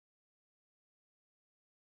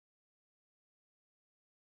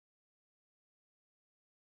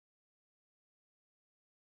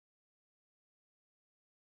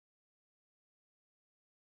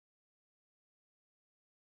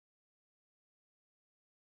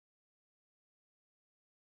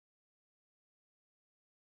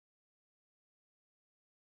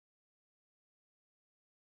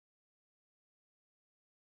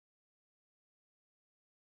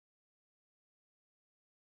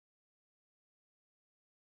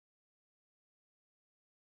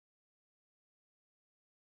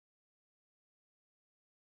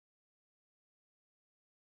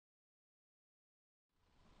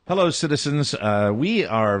Hello, citizens. We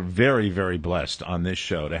are very, very blessed on this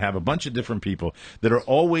show to have a bunch of different people that are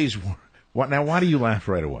always... Now, why do you laugh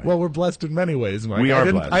right away? Well, we're blessed in many ways, Mike. We are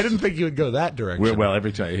blessed. I didn't think you would go that direction. Well,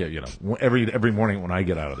 every time, every morning when I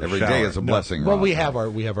get out of the every shower, day is a blessing. Well, we have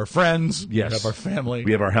our friends. Yes. We have our family.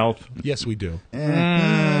 We have our health. Yes, we do.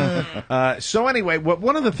 So anyway,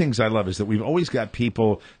 one of the things I love is that we've always got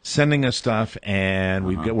people sending us stuff, and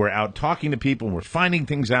we're out talking to people, and we're finding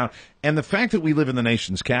things out. And the fact that we live in the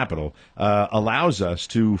nation's capital allows us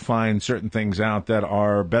to find certain things out that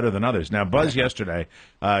are better than others. Now, Buzz yesterday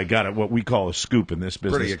got what we call a scoop in this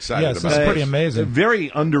business. Pretty excited Yes, about it's it. pretty amazing. A very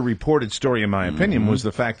underreported story, in my opinion, was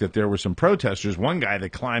the fact that there were some protesters. One guy that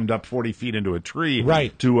climbed up 40 feet into a tree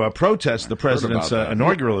to protest the president's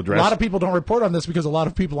inaugural address. A lot of people don't report on this because a lot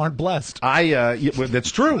of people aren't blessed.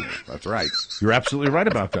 That's true. That's right. You're absolutely right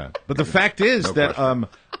about that. But the fact is that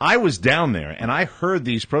I was down there, and I heard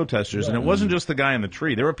these protesters, and it wasn't just the guy in the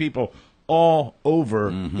tree. There were people all over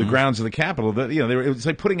the grounds of the Capitol. That it was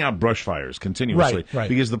like putting out brush fires continuously, right.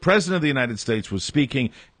 Because the President of the United States was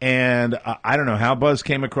speaking, and I don't know how Buzz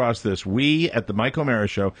came across this. We at the Mike O'Mara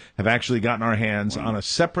Show have actually gotten our hands on a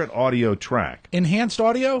separate audio track, Enhanced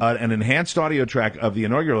audio, an enhanced audio track of the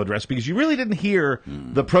inaugural address, because you really didn't hear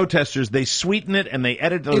the protesters. They sweeten it and they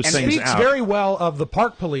edit those things out. It speaks very well of the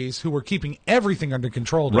park police who were keeping everything under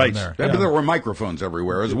control down there. But there were microphones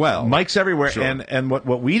everywhere as well. Mics everywhere, Sure. and what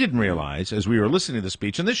we didn't realize as we were listening to the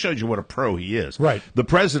speech, and this shows you what a pro he is. Right. The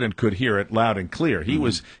president could hear it loud and clear. He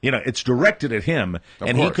was, it's directed at him,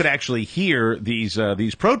 and he could actually hear these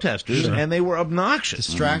protesters, and they were obnoxious.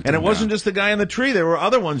 Distracting. And it wasn't just the guy in the tree. There were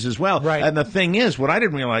other ones as well. Right. And the thing is, what I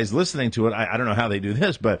didn't realize listening to it, I don't know how they do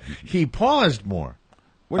this, but he paused more.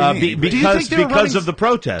 What do you mean? Because of the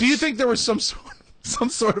protests. Do you think there was some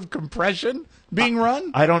sort of compression being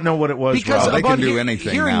run? I don't know what it was. Because Rob. they can do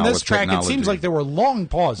anything hearing now this with track, technology. it seems like there were long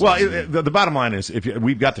pauses. Well, the bottom line is,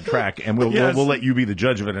 we've got the track, and we'll let you be the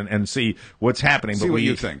judge of it and see what's happening. See what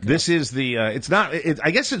you think. This is the. It's not.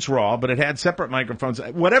 I guess it's raw, but it had separate microphones.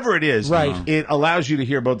 Whatever it is, right. It allows you to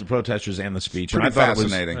hear both the protesters and the speech. Pretty and I thought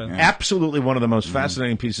fascinating. It was Yeah. absolutely one of the most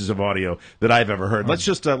fascinating pieces of audio that I've ever heard. Let's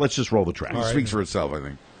just roll the track. It speaks for itself, I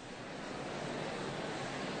think.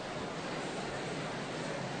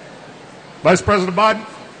 Vice President Biden,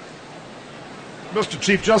 Mr.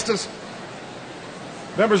 Chief Justice,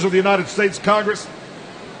 members of the United States Congress,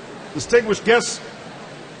 distinguished guests,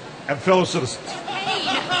 and fellow citizens.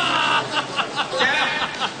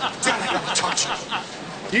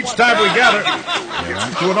 Each time we gather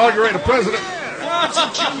to inaugurate a president,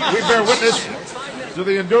 we bear witness to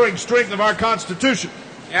the enduring strength of our Constitution.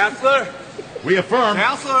 Counselor? We affirm...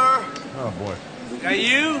 Counselor? Oh, boy. Is that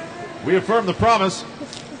you? We affirm the promise...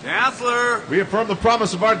 Counselor? We affirm the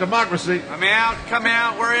promise of our democracy. Come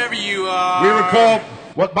out, wherever you are. We recall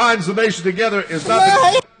what binds the nation together is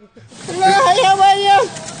not Hello, how are you?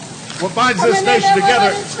 what binds this nation together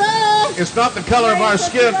is not the color of our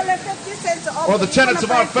skin or the tenets of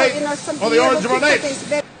our faith or the origin of our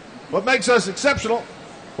name. What makes us exceptional,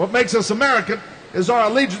 what makes us American, is our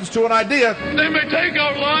allegiance to an idea. They may take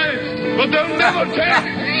our lives, but they'll never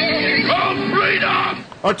take our freedom.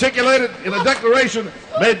 Articulated in a declaration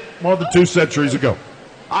made more than 2 centuries ago.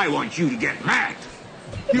 I want you to get mad.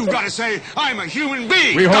 You've got to say, I'm a human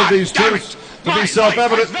being. We hold God these damn truths it. to My be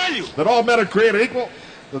self-evident life has value. that all men are created equal,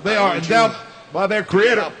 that they are endowed by their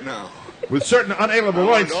Creator Up now. with certain unalienable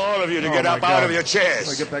rights. All of you to Oh, get my up out God. of your chairs.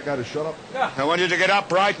 Can I get that guy to shut up? I want you to get up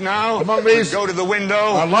right now. Among these, go to the window.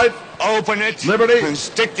 Our life, open it. liberty, and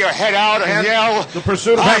stick your head out and yell. The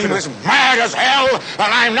pursuit of I'm happiness. as mad as hell,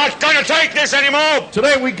 and I'm not going to take this anymore.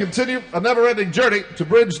 Today we continue a never-ending journey to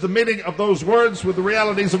bridge the meaning of those words with the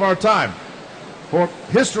realities of our time. For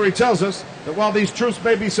history tells us that while these truths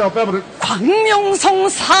may be self-evident, 박명성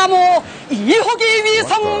 3호 2호기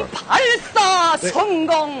위성 발사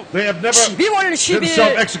성공. they have never 12월 been 10일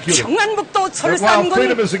self-executed. 평안북도 while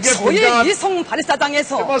freedom is a 철산군 gift from 소의 God, 위성 it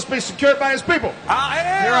발사장에서 must be secured by his people. I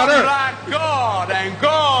am Here on earth. like God, and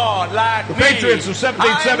God like The me. patriots of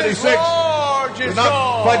 1776 did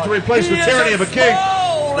not fight to replace the tyranny of a king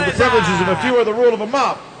with the privileges of a few or the rule of a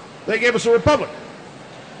mob. They gave us a republic.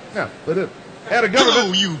 Yeah, they did. And a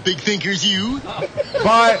government you big thinkers, you.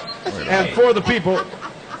 by and for the people,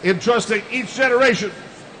 entrusting each generation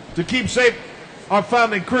to keep safe our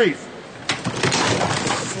founding creed.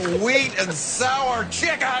 Sweet and sour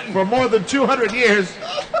chicken. For more than 200 years,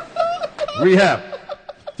 we have.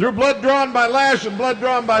 Through blood drawn by lash and blood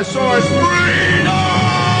drawn by sword, we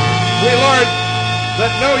learned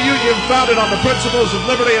that no union founded on the principles of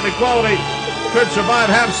liberty and equality could survive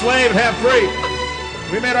half slave and half free.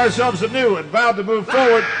 We made ourselves anew and vowed to move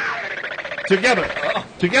forward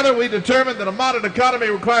Together we determined that a modern economy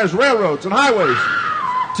requires railroads and highways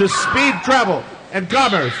to speed travel and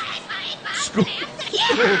commerce, school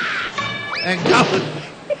and college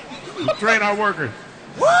to train our workers.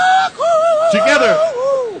 Together,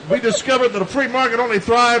 we discovered that a free market only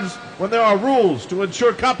thrives when there are rules to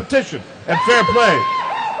ensure competition and fair play.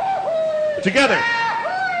 Together,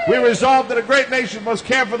 we resolved that a great nation must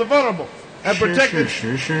care for the vulnerable and protect its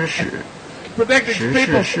people from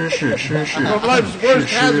life's worst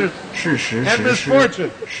hazards and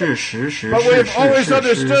misfortune. But we have always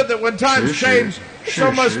understood that when times change,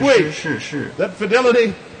 so must we. That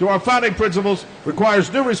fidelity to our founding principles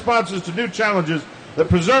requires new responses to new challenges, that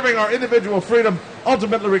preserving our individual freedom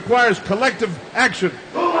ultimately requires collective action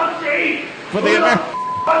for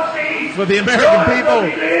the American people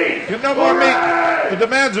can no more meet the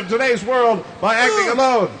demands of today's world by acting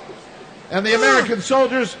alone. And the American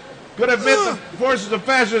soldiers could admit the forces of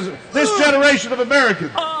fascism. This generation of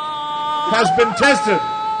Americans has been tested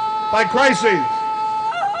by crises.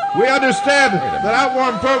 We understand that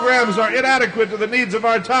outworn programs are inadequate to the needs of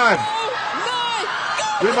our time.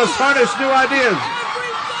 We must harness new ideas.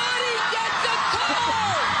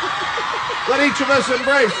 Let each of us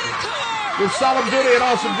embrace with solemn duty and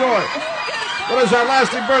awesome joy what is our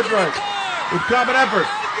lasting birthright, with common effort,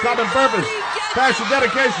 common purpose, passion,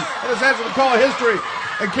 dedication, and a sense of the call of history,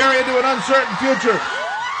 and carry into an uncertain future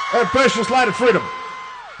and precious light of freedom.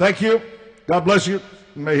 Thank you. God bless you.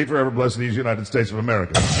 And may He forever bless these United States of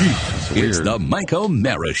America. It's the Mike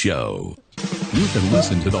O'Mara Show. You can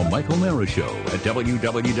listen to the Mike O'Mara Show at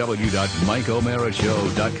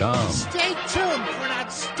www.mikeomarashow.com. Stay tuned for an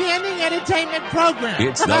outstanding entertainment program.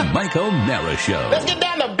 It's the Mike O'Mara Show. Let's get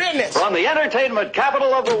down to business. From the entertainment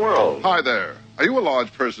capital of the world. Hi there. Are you a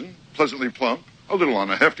large person, pleasantly plump, a little on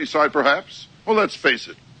the hefty side perhaps? Well, let's face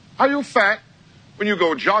it. Are you fat? When you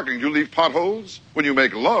go jogging, do you leave potholes? When you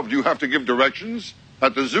make love, do you have to give directions?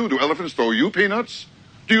 At the zoo, do elephants throw you peanuts?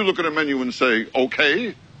 Do you look at a menu and say,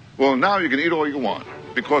 okay? Well, now you can eat all you want,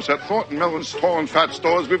 because at Thornton Mellon's tall and fat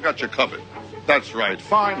stores, we've got you covered. That's right,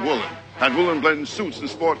 fine woolen, and woolen blend suits and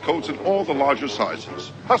sport coats in all the larger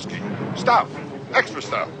sizes. Husky, stout, extra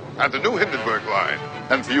stout, and the new Hindenburg line.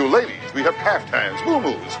 And for you ladies, we have caftans,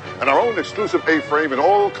 moo-moos, and our own exclusive A-frame in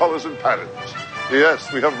all colors and patterns.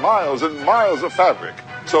 Yes, we have miles and miles of fabric.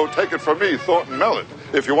 So take it from me, Thornton Mellon.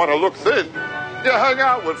 If you want to look thin, you hang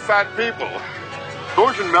out with fat people.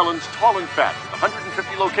 Thornton Mellon's Tall and Fat,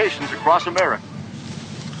 150 locations across America.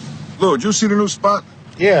 Lou, did you see the new spot?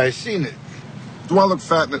 Yeah, I seen it. Do I look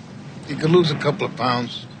fat in it? You could lose a couple of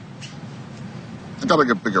pounds. I gotta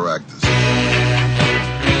get bigger actors.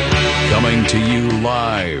 Coming to you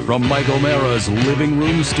live from Mike O'Mara's living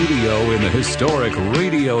room studio in the historic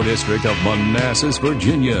Radio District of Manassas,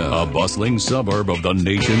 Virginia, a bustling suburb of the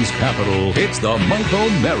nation's capital. It's the Mike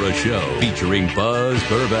O'Mara Show, featuring Buzz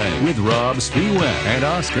Burbank with Rob Spiewak and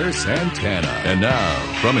Oscar Santana. And now,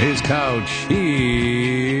 from his couch,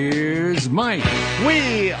 here's Mike.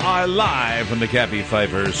 We are live from the Cappy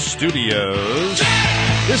Pfeiffer Studios.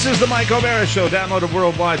 This is the Mike O'Mara Show, downloaded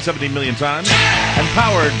worldwide 70 million times and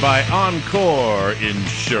powered by Encore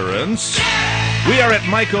Insurance. We are at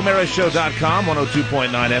MikeO'MaraShow.com,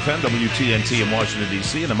 102.9 FM, WTNT in Washington,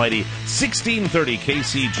 D.C., and the mighty 1630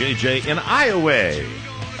 KCJJ in Iowa.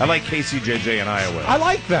 I like KCJJ in Iowa. I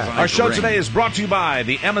like that. Our show today is brought to you by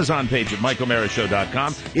the Amazon page at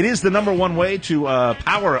MikeO'MaraShow.com. It is the #1 way to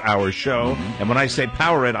power our show. And when I say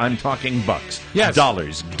power it, I'm talking bucks. Yes.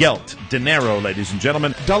 Dollars, gelt, dinero, ladies and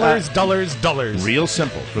gentlemen. Dollars. Real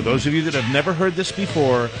simple. For those of you that have never heard this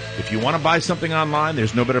before, if you want to buy something online,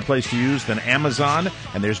 there's no better place to use than Amazon,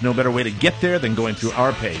 and there's no better way to get there than going through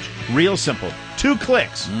our page. Real simple. 2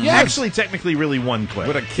 clicks. Yes. Actually, technically, really 1 click.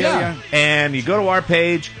 Would it kill you? And you go to our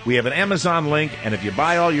page. We have an Amazon link, and if you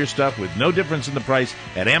buy all your stuff with no difference in the price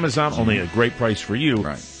at Amazon, only a great price for you,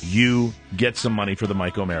 Right. you get some money for the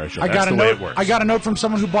Mike O'Mara Show. I That's got the a way note. it works. I got a note from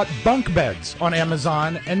someone who bought bunk beds on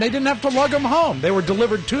Amazon, and they didn't have to lug them home. They were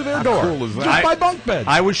delivered to their door. cool is that? Just by bunk beds.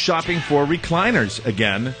 I was shopping for recliners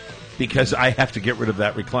again because I have to get rid of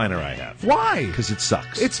that recliner I have. Why? Because it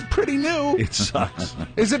sucks. It's pretty new. It sucks.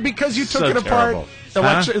 Is it because you took So it apart? terrible.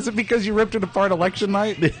 Election, Huh? Is it because you ripped it apart election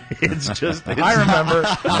night? It's just. I remember.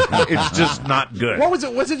 It's just not good. What was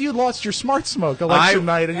it? Was it you lost your smart smoke election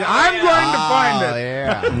night? And I'm going to Oh, find it.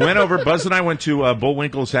 Yeah. Went over. Buzz and I went to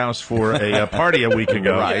Bullwinkle's house for a party a week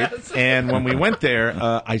ago. Right. And when we went there,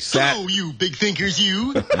 I sat. Oh, you big thinkers,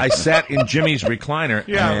 you. I sat in Jimmy's recliner,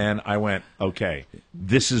 Yeah. and I went, "Okay,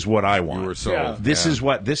 this is what I want. You were sold. Yeah. This is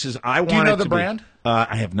what this is. I want. Do you know it the to brand?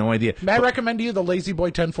 I have no idea. May I recommend to you the Lazy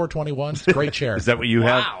Boy 10421? It's a great chair. Is that what you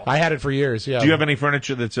have? I had it for years, yeah. Do you have any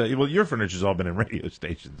furniture that's... well, your furniture's all been in radio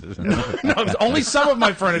stations, isn't it? No, only some of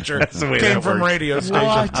my furniture came from radio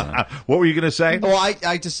stations. What were you going to say? Well,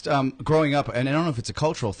 I just, growing up, and I don't know if it's a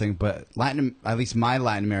cultural thing, but at least my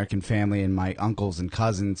Latin American family and my uncles and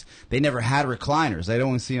cousins, they never had recliners. I'd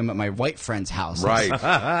only see them at my white friend's house. Right.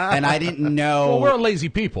 And I didn't know... Well, we're lazy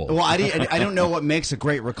people. Well, I don't know what makes a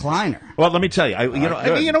great recliner. Well, let me tell you.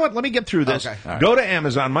 You know what? Let me get through this. Okay. Go to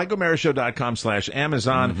Amazon,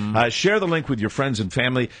 michaelmarashow.com/Amazon. Share the link with your friends and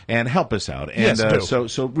family and help us out. And Yes, do.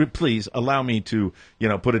 so please allow me to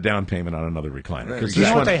put a down payment on another recliner. You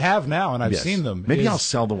know what they have now, and I've Yes. seen them. Maybe is I'll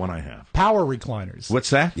sell the one I have. Power recliners. What's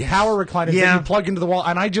that? Power recliners that you plug into the wall,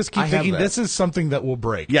 and I just keep I have thinking that. this is something that will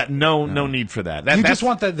break. Yeah, no need for that. You just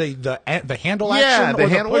want the handle action the or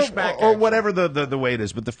handle, the pushback or action? whatever the way it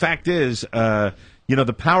is. But the fact is, the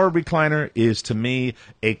power recliner is to me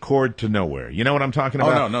a cord to nowhere. You know what I'm talking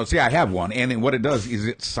about? Oh, no. See, I have one. And what it does is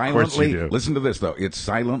it silently, do. listen to this, though. It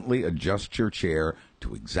silently adjusts your chair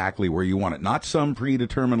to exactly where you want it. Not some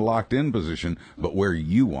predetermined locked-in position, but where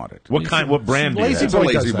you want it. What brand do you Lazy have? Boy It's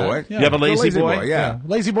a Lazy does that. Boy. Yeah. You have a Lazy Boy? Yeah.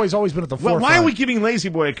 Lazy Boy's always been at the Well, forefront. why are we giving Lazy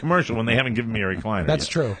Boy a commercial when they haven't given me a recliner? That's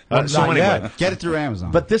yet? true. So Not anyway, yet. Get it through Amazon.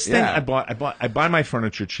 but this thing Yeah. I buy my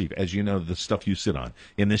furniture cheap. As you know, the stuff you sit on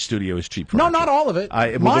in this studio is cheap. No, Furniture. not all of it.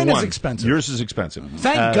 Mine is expensive. Yours is expensive.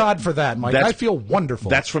 Thank God for that, Mike. that's- I feel wonderful.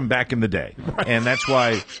 That's from back in the day, and that's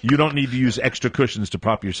why you don't need to use extra cushions to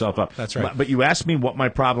prop yourself up. That's right. But you asked me what my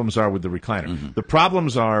problems are with the recliner. The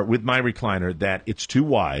problems are with my recliner that it's too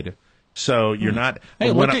wide. So you're not.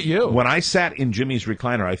 Hey, look at you. When I sat in Jimmy's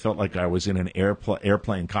recliner, I felt like I was in an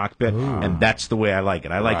airplane cockpit, and that's the way I like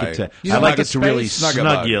it. I like it to. You I don't like like it a to really space?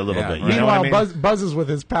 snug you a little bit. You know what I Meanwhile, mean? Buzz is with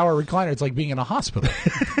his power recliner. It's like being in a hospital.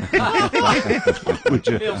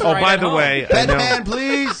 By the way, I know Bedman,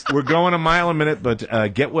 please. we're going a mile a minute,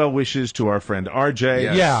 but get well wishes to our friend RJ,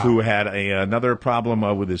 Yes. Yeah. who had another problem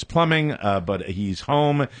with his plumbing, but he's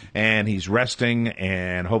home and he's resting,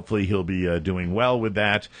 and hopefully he'll be doing well with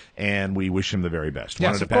that. And we wish him the very best. Yes,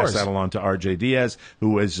 Wanted to of pass course. that along to RJ Diaz,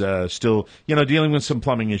 who is still, dealing with some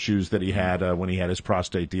plumbing issues that he had when he had his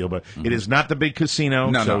prostate deal. But it is not the big casino,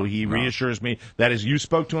 No, so no, he no. reassures me that is. You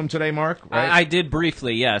spoke to him today, Mark, right? I did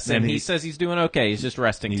briefly, yes, and And he he- says he's doing okay. He's just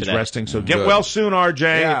resting He's today. resting, so get Good. well soon,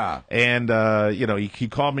 RJ. Yeah. And he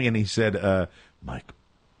called me and he said, "Mike,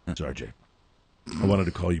 it's RJ. I wanted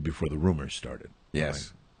to call you before the rumors started."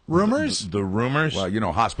 Yes. Rumors? The rumors.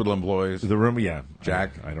 Well, hospital employees. The rumor, yeah,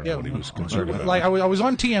 Jack? I don't know what he was concerned about. Like I was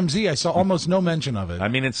on TMZ. I saw almost no mention of it. I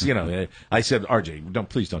mean, it's I said, RJ,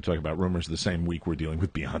 please don't talk about rumors the same week we're dealing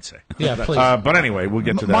with Beyonce. Yeah, please. But anyway, we'll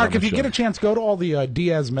get to that. Mark, on if the you show. get a chance, go to all the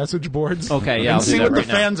Diaz message boards. Okay, yeah, and I'll do see that what the right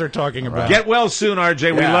now. fans are talking about. Get well soon,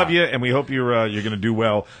 RJ. We Yeah. love you, and we hope you're going to do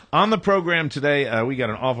well. On the program today, we got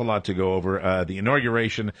an awful lot to go over. The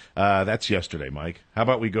inauguration, that's yesterday, Mike. How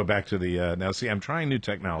about we go back to the now? See, I'm trying new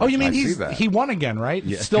technology. Oh, you mean I see that. he won again, right?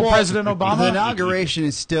 Still President Obama? The inauguration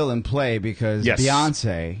is still in play because Yes.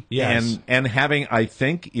 Beyonce. Yes. And having, I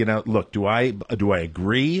think, look, do I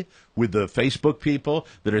agree with the Facebook people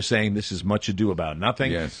that are saying this is much ado about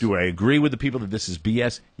nothing? Yes. Do I agree with the people that this is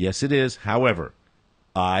BS? Yes, it is. However,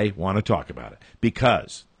 I want to talk about it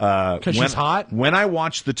because she's hot? When I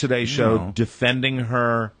watched the Today Show defending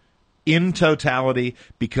her in totality,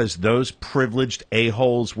 because those privileged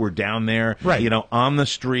a-holes were down there, Right. on the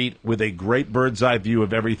street with a great bird's eye view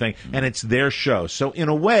of everything, and it's their show. So in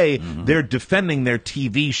a way, they're defending their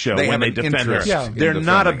TV show They when have they an defend her. interest Yeah. in They're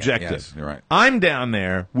not defending it. objective. Yes, you're right. I'm down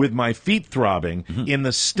there with my feet throbbing in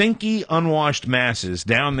the stinky, unwashed masses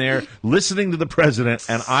down there listening to the president,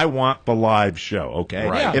 and I want the live show, okay?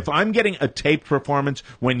 Right. Yeah. If I'm getting a taped performance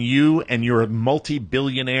when you and your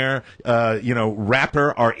multi-billionaire,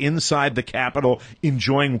 rapper are inside the Capitol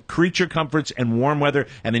enjoying creature comforts and warm weather,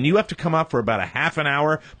 and then you have to come up for about a half an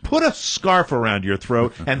hour, put a scarf around your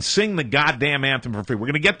throat, and sing the goddamn anthem for free. We're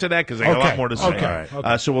going to get to that because I got a lot Okay. more to say. Okay. All right.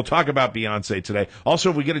 Okay. So we'll talk about Beyonce today. Also,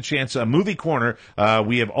 if we get a chance, Movie Corner,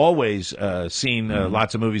 we have always seen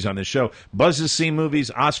lots of movies on this show. Buzz has seen movies.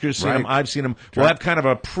 Oscar's seen them. I've seen them. We'll have kind of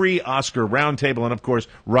a pre-Oscar roundtable, and of course,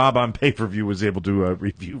 Rob on pay-per-view was able to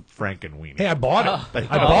review Frankenweenie. Hey, I bought it.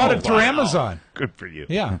 I bought it through Amazon. Good for you.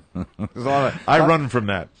 Yeah. I run from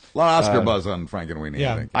that. A lot of Oscar buzz on Frank and Weenie.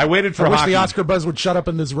 Yeah. I think. I waited for I wish hockey. the Oscar buzz would shut up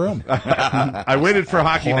in this room. I waited for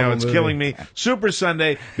hockey. Now Horrible it's movie. killing me. Super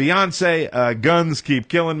Sunday, Beyonce, guns keep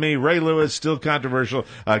killing me. Ray Lewis, still controversial.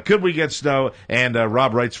 Could we get snow? And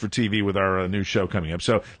Rob writes for TV with our new show coming up.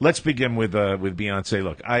 So let's begin with Beyonce.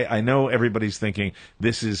 Look, I know everybody's thinking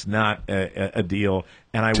this is not a deal.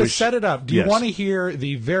 And I To wish, set it up, do you Yes. want to hear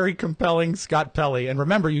the very compelling Scott Pelley? And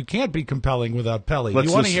remember, you can't be compelling without Pelley. Let's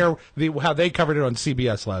You want to listen. hear how they covered it on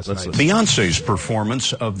CBS last night. Beyonce's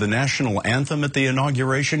performance of the national anthem at the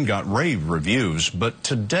inauguration got rave reviews, but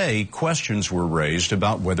today questions were raised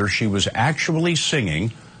about whether she was actually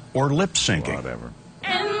singing or lip syncing. Whatever.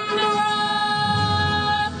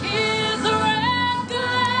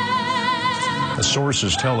 A source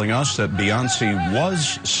is telling us that Beyonce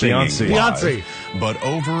was singing Beyonce. live, but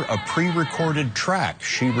over a pre-recorded track.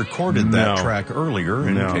 She recorded that No. track earlier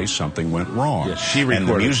in No. case something went wrong. Yes, she recorded. And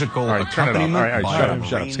the musical All right, turn it off. accompaniment All right, by shut a up,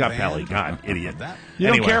 shut up. marine Scott band. Pelley. God, idiot. You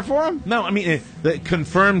don't care for him? No, I mean,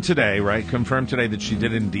 confirmed today, right? Confirmed today that she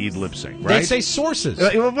did indeed lip sync, right? They say sources.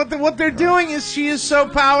 What they're doing is she is so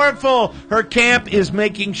powerful. Her camp is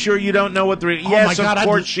making sure you don't know what they're. Oh Yes, my God, of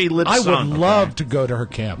course she lip I sung. would love to go to her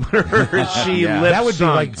camp. She Yeah. lip That would be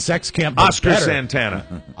sung. like sex camp, but Oscar better. Santana.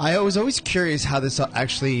 I was always curious how this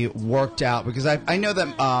actually worked out because I know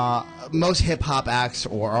that most hip hop acts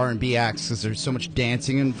or R&B acts, because there's so much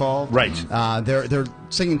dancing involved, Right. They're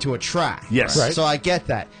singing to a track. Yes. Right. So I get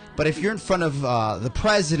that. But if you're in front of the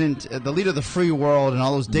president, the leader of the free world, and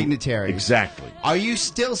all those dignitaries, Exactly. are you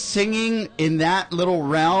still singing in that little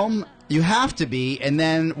realm? You have to be, and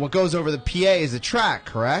then what goes over the PA is a track,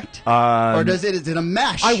 correct? Or is it a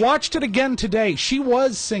mesh? I watched it again today. She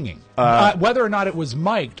was singing, whether or not it was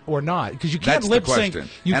mic'd or not, because you can't That's the lip sync. question.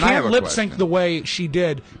 You And I have can't a lip sync question. the way she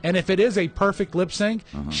did. And if it is a perfect lip sync,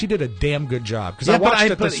 she did a damn good job. Because I but watched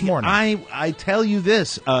it but this morning. I tell you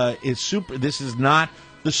this, it's super. This is not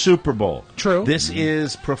the Super Bowl. True. This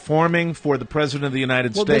is performing for the President of the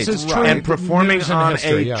United Well, States. this is true. And performing News in on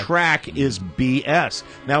history, a yeah. track is BS.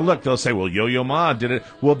 Now, look, they'll say, well, Yo-Yo Ma did it.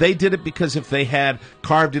 Well, they did it because if they had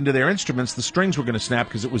carved into their instruments, the strings were going to snap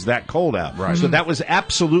because it was that cold out. Right. So that was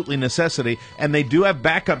absolutely necessity. And they do have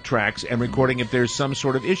backup tracks and recording if there's some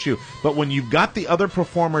sort of issue. But when you've got the other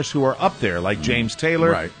performers who are up there, like James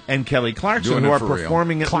Taylor Right. and Kelly Clarkson, Doing who it are for real.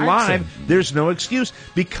 performing it Clarkson. live, there's no excuse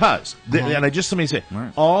because, and I just let me say,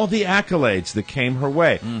 all the accolades that came her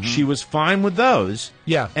way, she was fine with those.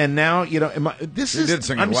 Yeah. And now, this She is. did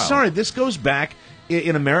sing it I'm well. sorry, this goes back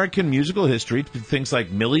in American musical history to things like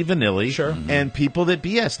Milli Vanilli Sure. and people that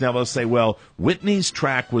BS. Now they'll say, well, Whitney's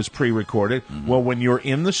track was pre-recorded. Well, when you're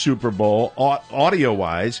in the Super Bowl,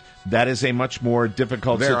 audio-wise, that is a much more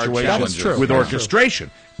difficult There are situation challenges. That is true. with That's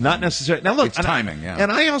orchestration. Not necessarily. Now, look, It's and timing, yeah.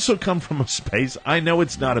 And I also come from a space. I know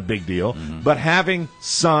it's not a big deal, but having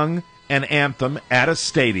sung an anthem at a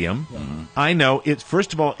stadium, I know it's.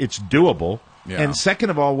 First of all, it's doable. Yeah. And second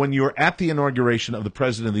of all, when you're at the inauguration of the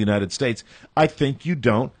President of the United States, I think you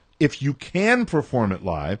don't. If you can perform it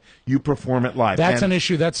live, you perform it live. That's And an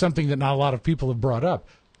issue. That's something that not a lot of people have brought up.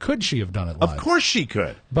 Could she have done it live? Of course she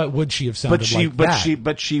could. But would she have sounded But she, like but that? she,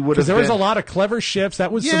 but she would have. Because there was been, a lot of clever shifts.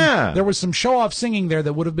 That was Yeah. there was some show off singing there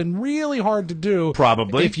that would have been really hard to do.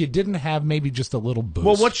 Probably. if you didn't have maybe just a little boost.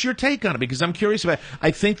 Well, what's your take on it? Because I'm curious about. I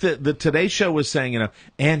think that the Today Show was saying,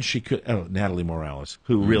 and she could. Oh, Natalie Morales,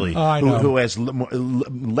 who really, Oh, I know. who has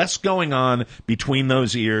less going on between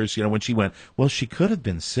those ears. When she went, well, she could have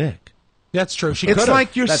been sick. That's true. She It's could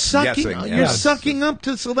like you're That's sucking. guessing, yeah. You're Yes. sucking up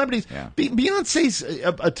to celebrities. Yeah. Beyonce's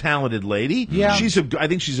a talented lady. Yeah. I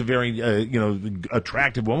think she's a very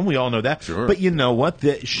attractive woman. We all know that. Sure. But you know what?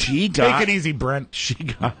 She got. Take it easy, Brent. She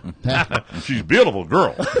got. She's a beautiful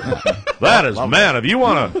girl. That is, man. If you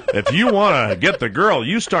wanna get the girl,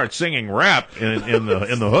 you start singing rap in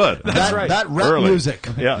the hood. That's right. That rap Early. music.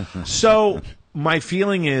 Yeah. So my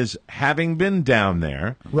feeling is, having been down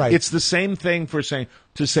there, Right. it's the same thing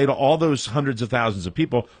to say to all those hundreds of thousands of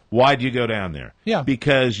people, why do you go down there? Yeah.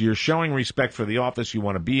 Because you're showing respect for the office. You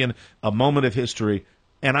want to be in a moment of history.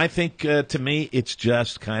 And I think, to me, it's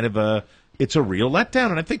just kind of it's a real letdown,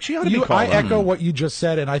 and I think she ought to be called I out. echo what you just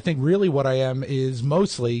said, and I think really what I am is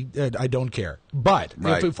mostly I don't care. But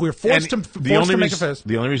Right. if we're forced to make a fist,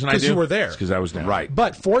 the only reason I because do, you were there, because I was down. Right.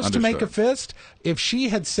 But forced to make a Understood. fist, if she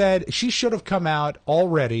had said, she should have come out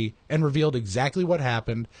already and revealed exactly what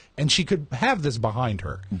happened, and she could have this behind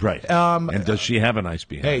her. Right. And does she have a nice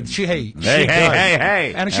behind? Hey, she Hey, does.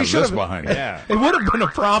 hey. And she Have should this have. behind her. Yeah. It would have been a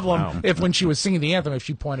problem if, when she was singing the anthem, if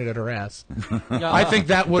she pointed at her ass. I think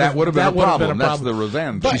that would have That would have been a problem. That's problem. the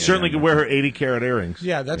Roseanne. But- She certainly could wear her 80-carat earrings.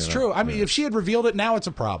 Yeah, that's You know? true. I mean, if she had revealed it, now it's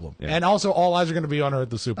a problem. And also, all eyes are going to be on her at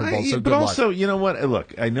the Super Bowl. So but good luck. also, you know what?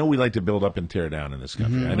 Look, I know we like to build up and tear down in this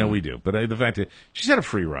country. I know we do. But the fact that she's had a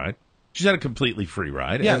free ride. She's had a completely free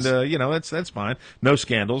ride, Yes. and you know that's fine. No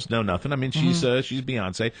scandals, no nothing. I mean, she's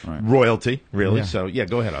Beyonce, royalty, really. Yeah. So yeah,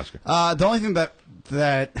 go ahead, Oscar. The only thing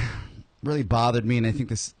that really bothered me, and I think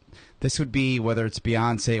this would be whether it's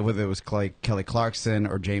Beyonce, whether it was Kelly Clarkson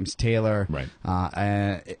or James Taylor. Right.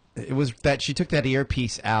 It was that she took that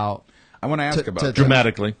earpiece out. I want to ask about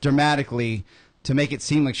dramatically to make it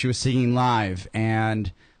seem like she was singing live.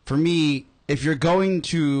 And for me, if you're going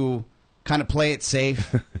to kind of play it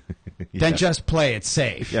safe, then just play it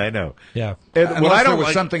safe. Yeah, I know. Yeah. And what I don't there was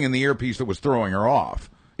like, something in the earpiece that was throwing her off.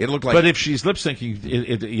 It looked like. But if she's lip syncing,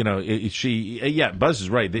 Buzz is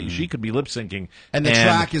right. She could be lip syncing, and the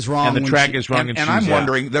track is wrong. And the track is wrong, and she's I'm out.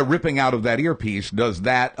 wondering, the ripping out of that earpiece, does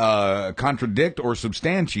that contradict or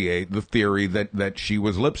substantiate the theory that she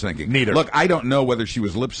was lip syncing? Neither. Look, I don't know whether she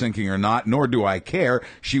was lip syncing or not, nor do I care.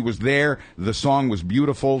 She was there. The song was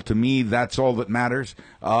beautiful. To me, that's all that matters.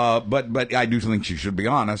 But I do think she should be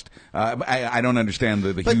honest. I don't understand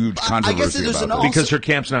the huge controversy about it. Because her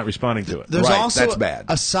camp's not responding to it. There's Right, also that's bad.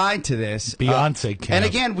 a side to this. Beyonce camp. And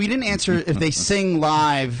again, we didn't answer if they sing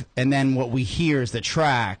live and then what we hear is the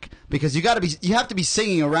track, because you have to be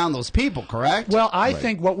singing around those people, correct? Well, I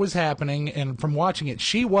think what was happening, and from watching it,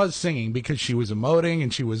 she was singing because she was emoting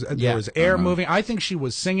and there was air moving. I think she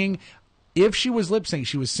was singing. If she was lip syncing,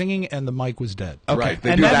 she was singing and the mic was dead. Okay. Right,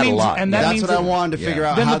 they do that a lot. And that's what I wanted to figure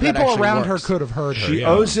out. Then how the people that actually around works. her could have heard her. She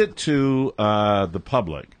owes it to the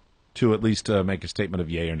public to at least make a statement of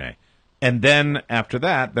yay or nay. And then after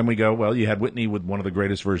that, then we go, well, you had Whitney with one of the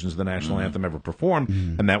greatest versions of the national anthem ever performed,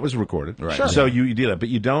 and that was recorded. Right. Sure. So you do that, but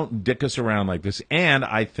you don't dick us around like this. And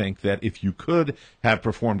I think that if you could have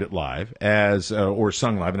performed it live as or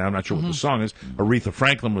sung live, and I'm not sure what the song is, Aretha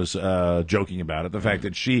Franklin was joking about it, the fact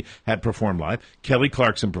that she had performed live, Kelly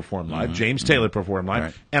Clarkson performed live, James Taylor performed live,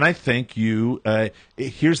 Right. and I think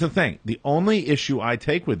here's the thing. The only issue I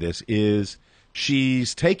take with this is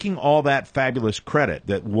she's taking all that fabulous credit,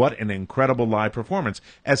 that what an incredible live performance.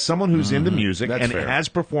 As someone who's into music That's and fair. has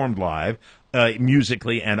performed live,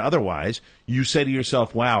 musically and otherwise, you say to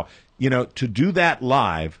yourself, wow, to do that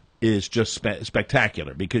live is just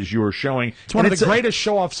spectacular, because you're showing... It's one of the greatest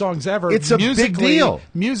show-off songs ever. It's a big deal.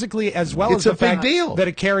 Musically, as well It's as a the fact big deal. that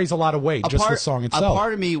it carries a lot of weight, just the song itself. A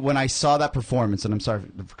part of me, when I saw that performance, and I'm sorry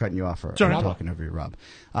for cutting you off for talking over you, Rob.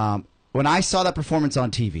 When I saw that performance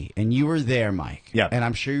on TV, and you were there, Mike, and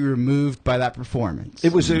I'm sure you were moved by that performance.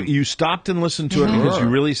 It was you stopped and listened to it because you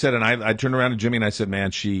really said, and I turned around to Jimmy and I said,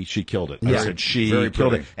 man, she killed it. I said, she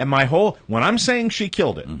killed it. And when I'm saying she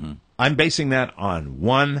killed it, I'm basing that on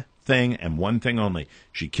one thing and one thing only.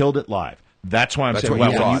 She killed it live. That's why I'm saying,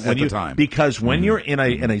 what you thought at the time. Because when you're in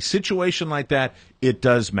a situation like that, it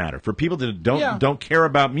does matter. For people that don't care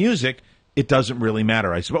about music, it doesn't really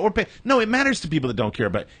matter. I said, but no, it matters to people that don't care,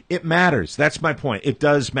 but it matters. That's my point. It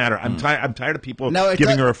does matter. I'm tired of people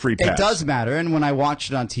giving her a free pass. It does matter. And when I watched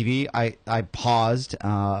it on TV, I paused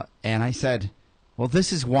and I said, well,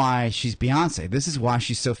 this is why she's Beyonce. This is why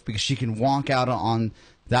she's because she can walk out on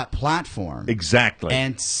that platform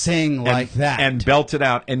and sing like that and belt it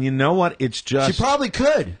out. And you know what? It's just she probably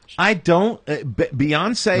could. I don't.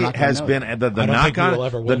 Beyonce has been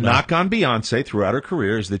the knock on Beyonce throughout her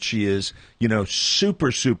career is that she is super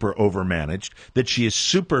overmanaged. That she is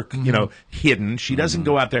super hidden. She doesn't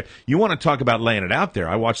go out there. You want to talk about laying it out there?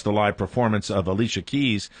 I watched the live performance of Alicia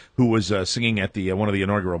Keys, who was singing at the one of the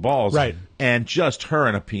inaugural balls, right? And just her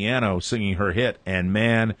and a piano singing her hit, and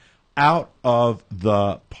man, out of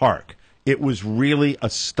the park. It was really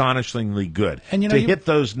astonishingly good and hit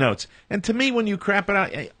those notes. And to me, when you crap it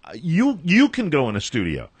out, you can go in a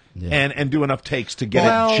studio and do enough takes to get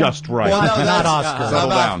it just right. Well, no, not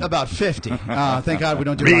Oscar. About 50. Thank God we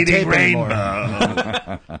don't do it on tape anymore.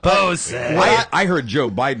 Bo said. I heard Joe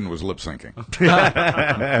Biden was lip syncing.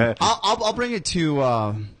 I'll bring it to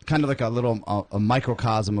kind of like a little a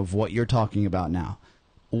microcosm of what you're talking about now.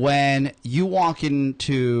 When you walk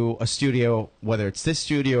into a studio, whether it's this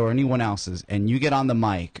studio or anyone else's, and you get on the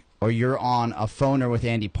mic, or you're on a phoner with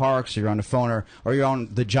Andy Parks, or you're on a phoner, or you're on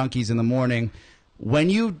the Junkies in the morning, when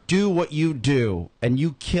you do what you do and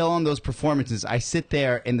you kill on those performances, I sit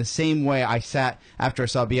there in the same way I sat after I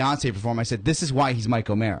saw Beyonce perform. I said, this is why he's Mike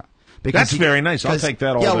O'Mara. That's very nice. I'll take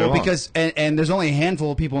that all Yeah, day well, long. because and there's only a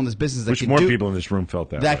handful of people in this business that Wish can more do, people in this room felt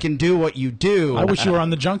that that way. can do what you do. I wish you were on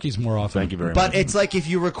the Junkies more often. Thank you very But much. it's like if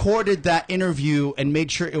you recorded that interview and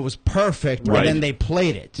made sure it was perfect, Right. and then they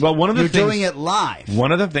played it. Well, one of the You're things, doing it live.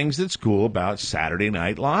 One of the things that's cool about Saturday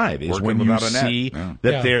Night Live is Working when you without a net. see Yeah.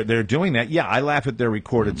 that they're doing that. Yeah, I laugh at their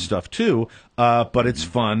recorded stuff too, but it's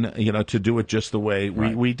fun, to do it just the way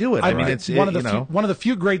we do it. I mean, it's one of the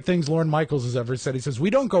few great things Lorne Michaels has ever said. He says, "We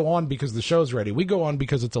don't go on because the show's ready. We go on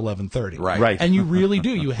because it's 11:30." Right. And you really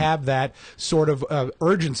do. You have that sort of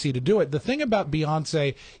urgency to do it. The thing about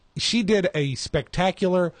Beyonce, she did a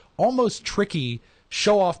spectacular, almost tricky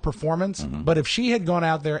show-off performance, but if she had gone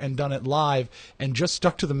out there and done it live and just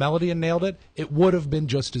stuck to the melody and nailed it, it would have been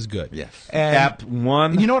just as good. Yes. At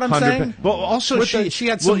 100%. You know what I'm saying? Well, also With she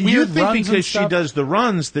had some you weird think runs and because she stuff. does the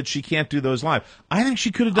runs that she can't do those live. I think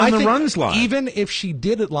she could have done the think runs live. Even if she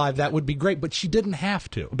did it live, that would be great, but she didn't have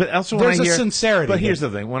to. But also, there's when I a hear, sincerity. But here's there.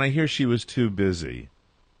 the thing: when I hear she was too busy.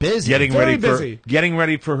 Very busy. Getting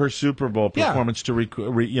ready for her Super Bowl Yeah. performance to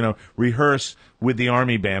rehearse with the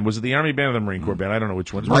Army Band. Was it the Army Band or the Marine Corps Band? I don't know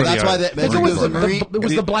which one. Oh, that's why it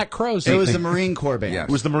was the Black Crows. It was the Marine Corps band. Yes.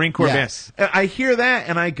 It was the Marine Corps Yes. Band. I hear that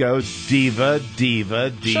and I go diva, diva,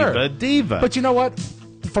 diva, Sure. diva. But you know what?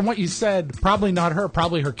 From what you said, probably not her,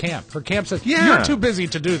 probably her camp. Her camp says, Yeah. "You're too busy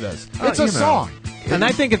to do this." It's a song. And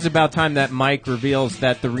I think it's about time that Mike reveals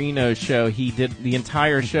that the Reno show, he did the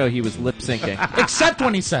entire show, he was lip syncing. Except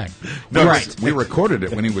when he sang. No, Right. We recorded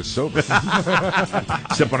it when he was sober.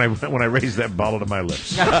 Except when I raised that bottle to my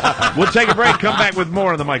lips. We'll take a break. Come back with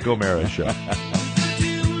more on the Mike O'Mara Show.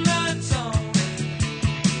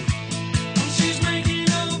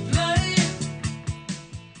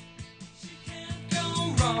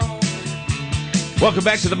 Welcome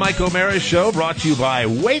back to the Mike O'Mara Show, brought to you by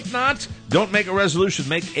Wait Not. Don't make a resolution,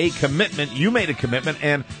 make a commitment. You made a commitment,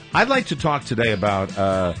 and I'd like to talk today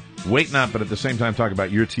about Wait Not, but at the same time talk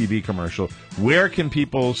about your TV commercial. Where can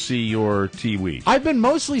people see your TV? I've been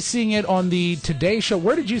mostly seeing it on the Today Show.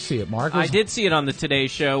 Where did you see it, Mark? I did see it on the Today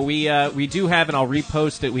Show. We do have, and I'll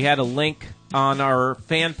repost it, we had a link on our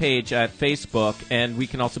fan page at Facebook, and we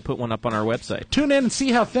can also put one up on our website. Tune in and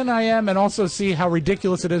see how thin I am, and also see how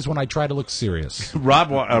ridiculous it is when I try to look serious.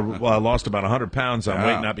 Rob lost about 100 pounds on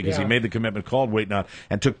Wait Not because he Yeah. made the commitment called Wait Not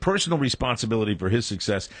and took personal responsibility for his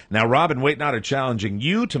success. Now, Rob and Wait Not are challenging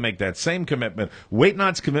you to make that same commitment. Wait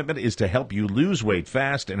Not's commitment is to help you lose weight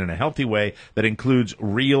fast and in a healthy way that includes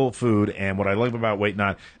real food. And what I love about Wait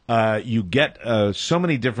Not, you get so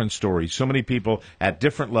many different stories, so many people at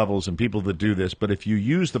different levels and people that do this. But if you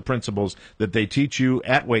use the principles that they teach you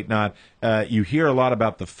at Wait Not, you hear a lot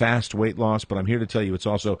about the fast weight loss, but I'm here to tell you it's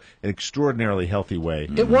also an extraordinarily healthy way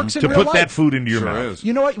It works in to real put life. that food into your Sure mouth. is.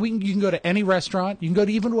 You know what? You can go to any restaurant. You can go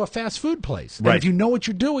to even to a fast food place. And Right. if you know what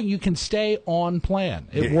you're doing, you can stay on plan.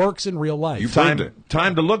 It works in real life. You proved it.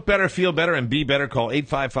 Time to look better, feel better, and be better. Call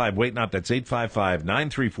 855-WAIT-NOT. That's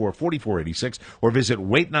 855-934-4486. Or visit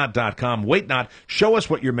waitnot.com. Wait Not. Show us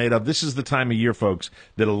what you're made of. This is the time of year, folks,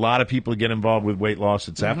 that a lot of people get involved with weight loss.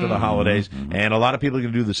 It's after the holidays, and a lot of people are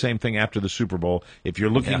going to do the same thing after the Super Bowl. If you're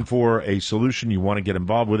looking for a solution, you want to get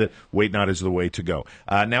involved with it, Wait Not is the way to go.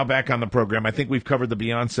 Now back on the program. I think we've covered the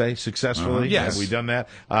Beyonce successfully. Yes. Have we done that?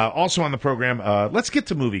 Also on the program, let's get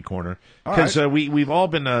to Movie Corner, All because right. we've all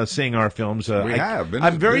been seeing our films. We have. Been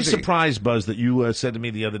I'm very busy. surprised, Buzz, that you said to me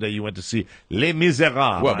the other day you went to see Les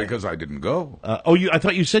Miserables. Well, because I didn't go. I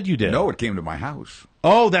thought you said you did. No, it came to my house.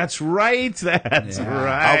 Oh, that's right. That's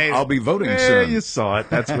right. I'll be voting Yeah, soon. You saw it.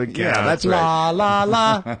 That's what counts. Yeah, that's right. La, la,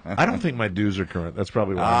 la. I don't think my dues are current. That's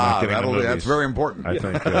probably why I'm not getting the movies. That's very important. I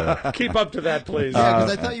think. Keep up to that, please. Yeah,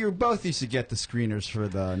 because I thought you both used to get the screeners for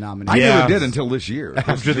the I nomination. Yeah. never did until this year.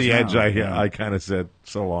 After the Just Edge, now. I kind of said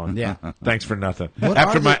so long. Yeah. Thanks for nothing. What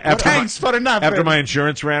after are my the- what- Thanks for nothing. After my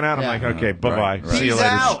insurance ran out, I'm Yeah. like, okay, bye bye. Right. See you Peace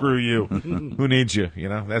later. out. Screw you. Who needs you? You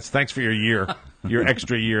know, that's thanks for your year, your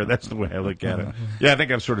extra year. That's the way I look at it. Yeah, I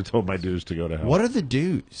think I've sort of told my dues to go to hell. What are the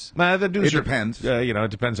dues? The dues It are- depends.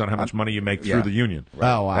 it depends on how much money you make through Yeah. the union.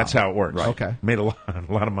 Oh, wow. That's how it works. Right. Okay. Made a lot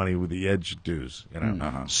of money with the Edge dues. You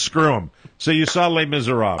know, Screw them. So you saw Les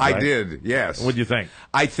Miserables, I right? did, yes. What'd you think?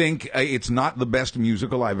 I think it's not the best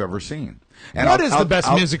musical I've ever seen. And What is the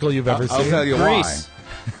best musical you've ever I'll seen? tell you Grease.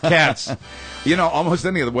 why. Cats. You know, almost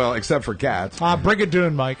any of the, well, except for Cats.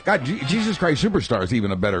 Brigadoon, Mike. God, Jesus Christ Superstar is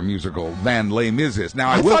even a better musical than Les Mis is.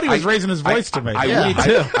 Now, I thought he was raising his voice to me. Me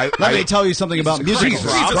too. Let me tell you something about musicals.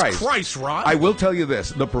 Jesus Christ, Rod. I will tell you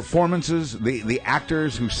this. The performances, the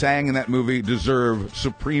actors who sang in that movie deserve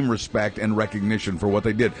supreme respect and recognition for what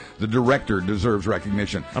they did. The director deserves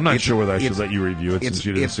recognition. I'm not sure whether I should let you review it since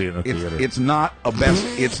you didn't see it in the theater. It's not a best.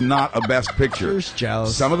 It's not a best picture.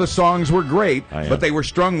 Jealous. Some of the songs were great, but they were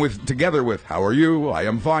strung together with "How are you? I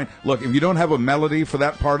am fine." Look, if you don't have a melody for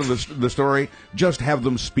that part of the story, just have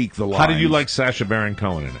them speak the lines. How did you like Sacha Baron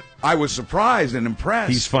Cohen in it? I was surprised and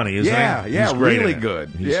impressed. He's funny, isn't he? Yeah, He's great really in it. good.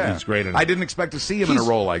 He's great in it. I didn't expect to see him in a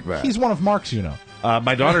role like that. He's one of Mark's, you know.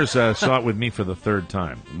 My daughters saw it with me for the third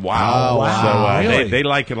time. Wow. So Really? they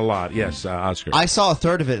like it a lot. Yes, Oscar. I saw a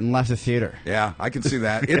third of it and left the theater. Yeah, I can see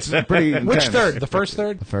that. It's pretty intense. Which third? The first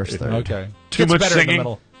third? The first third. Okay. Too Gets much better in the singing?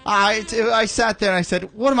 middle. I sat there and I said,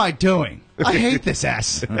 "What am I doing? I hate this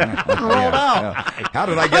ass." Rolled out. How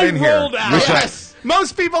did I get in here? Rolled out. Yes.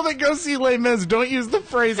 Most people that go see Les Mis don't use the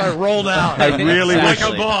phrase "I rolled out." I really wish.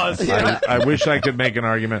 Like a boss. I wish I could make an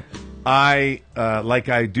argument. I like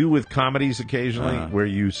I do with comedies occasionally, where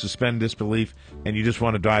you suspend disbelief and you just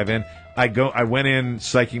want to dive in. I went in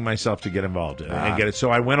psyching myself to get involved and get it. So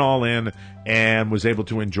I went all in and was able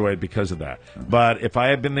to enjoy it because of that. But if I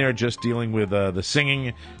had been there just dealing with the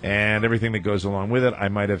singing and everything that goes along with it, I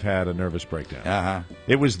might have had a nervous breakdown.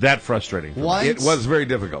 It was that frustrating. It was very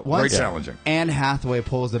difficult, very Once challenging. Anne Hathaway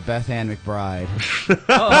pulls the Beth Ann McBride.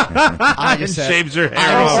 I just shaves her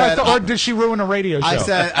hair off. Or did she ruin a radio show?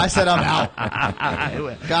 I said I'm out.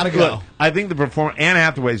 Gotta go. Look, I think the performance. Anne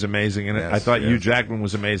Hathaway's amazing in it. Yes, I thought yes. Hugh Jackman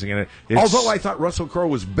was amazing in it. Although I thought Russell Crowe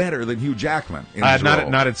was better than Hugh Jackman in his role.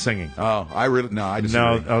 not at singing. Oh, I disagree.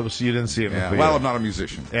 No, so you didn't see it. In the theater. Well, I'm not a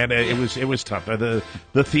musician, and it was tough. The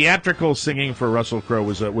theatrical singing for Russell Crowe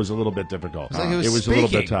was a little bit difficult. Like it was a little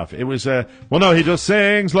bit tough. It was well, no, he just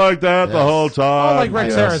sings like that the whole time. Oh, like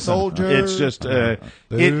Rex Harrison. Soldier. It's just I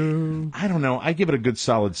don't know. I give it a good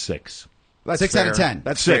solid 6. That's 6 fair. out of 10.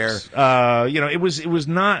 That's 6. fair. It was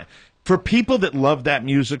not. For people that love that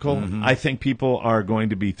musical, I think people are going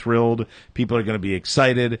to be thrilled. People are going to be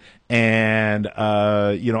excited, and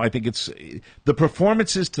I think it's the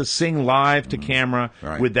performances to sing live to camera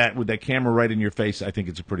with that camera right in your face. I think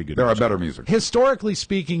it's a pretty good. There are musical. better music. Historically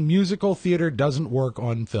speaking, musical theater doesn't work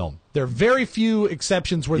on film. There are very few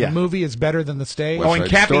exceptions where the movie is better than the stage. Oh, and Side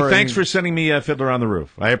Cappy, Story. thanks for sending me Fiddler on the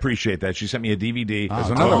Roof. I appreciate that. She sent me a DVD.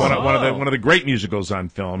 another one of the great musicals on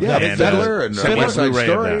film. Yeah, and, Fiddler and sent me a West Side Blu-ray of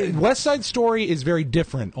Story. that. West Side Story is very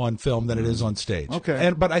different on film than it is on stage. Okay.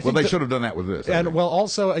 But I think they should have done that with this. I And think. well,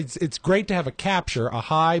 also it's great to have a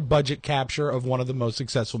high budget capture of one of the most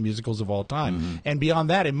successful musicals of all time. And beyond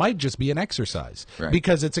that, it might just be an exercise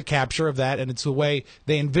because it's a capture of that, and it's the way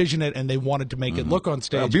they envision it, and they wanted to make it look on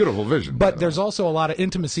stage. A beautiful vision. But there's also a lot of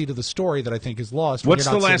intimacy to the story that I think is lost. What's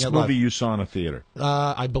when the you're not last seeing it live. movie you saw in a theater?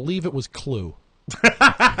 I believe it was Clue. Oh,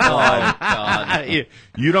 God.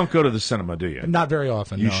 You don't go to the cinema, do you? Not very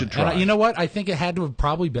often. You no. should And try. you know what? I think it had to have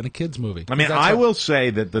probably been a kids' movie. I mean, I will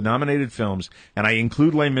say that the nominated films, and I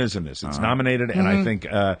include Les Mis in this, it's nominated, and I think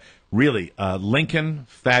really Lincoln,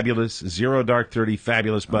 fabulous, Zero Dark 30,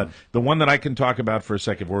 fabulous, but the one that I can talk about for a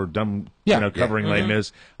second, if we're done covering Les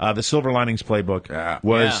Mis, the Silver Linings Playbook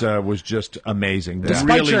was just amazing.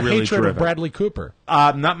 Despite Really, your really hatred terrific. of Bradley Cooper.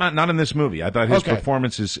 Not in this movie. I thought his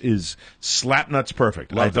performance is slapnuts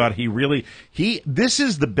perfect. I thought this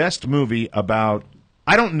is the best movie about.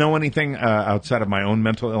 I don't know anything outside of my own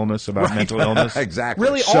mental illness about mental illness. Exactly.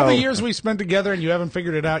 Really, all the years we spent together and you haven't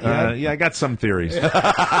figured it out yet? Yeah, I got some theories. But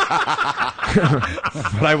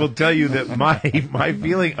I will tell you that my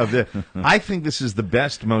feeling of I think this is the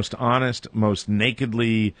best, most honest, most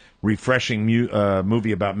nakedly refreshing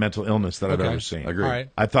movie about mental illness that I've ever seen. Agreed. All right.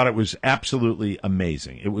 I thought it was absolutely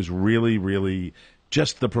amazing. It was really, really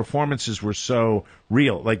just the performances were so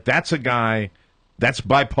real. Like that's a guy that's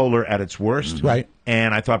bipolar at its worst. Right.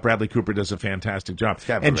 And I thought Bradley Cooper does a fantastic job.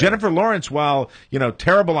 Captivating. And Jennifer Lawrence, while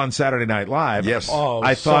terrible on Saturday Night Live, Yes.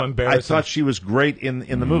 I so thought embarrassing. she was great in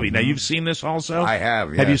the movie. Now you've seen this also. I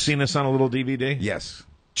have. Have you yes. seen this on a little DVD? Yes.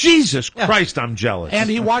 Jesus Christ, I'm jealous. And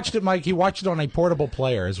he watched it, Mike. He watched it on a portable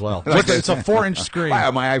player as well. It's a 4-inch screen.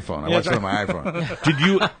 On my iPhone. I watched it on my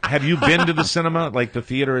iPhone. Have you been to the cinema, like the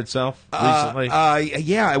theater itself, recently?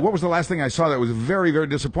 Yeah. What was the last thing I saw that was very, very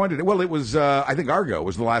disappointed? Well, it was, I think Argo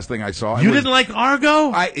was the last thing I saw. You didn't like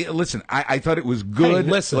Argo? Listen, I thought it was good.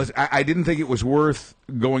 Hey, listen. I didn't think it was worth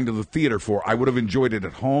going to the theater for. I would have enjoyed it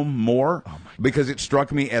at home more because it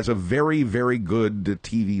struck me as a very, very good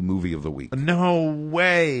TV movie of the week. No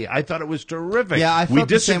way. Hey, I thought it was terrific. Yeah, I we felt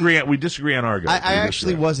the same- disagree. We disagree on Argo. I We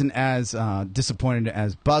actually disagree. wasn't as disappointed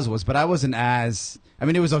as Buzz was, but I wasn't as. I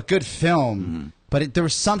mean, it was a good film, but there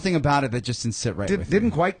was something about it that just didn't sit right with me.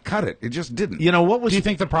 Didn't quite cut it. It just didn't. You know what was? Do you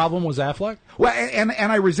think the problem was Affleck? Well, and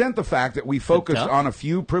I resent the fact that we focused on a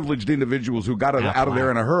few privileged individuals who got out of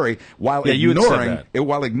there in a hurry while Yeah, you had said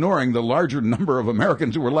ignoring the larger number of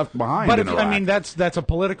Americans who were left behind. But in if, Iraq. I mean, that's a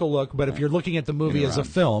political look. But if you're looking at the movie as a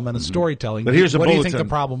film and a storytelling, But here's a what do you bulletin. think the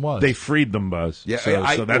problem was? They freed them, Buzz. Yeah,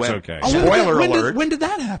 so that's well, okay. Spoiler alert. When did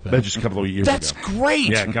that happen? That's just a couple of years That's ago. great.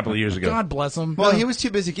 Yeah, a couple of years ago. God bless him. Well, he was too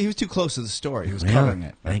busy. He was too close to the story. He was covering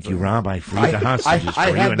it. Thank you, Rob. I freed the hostages for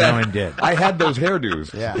you, and now I'm dead. I had those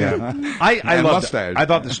hairdos. Yeah. I And loved mustache. it. I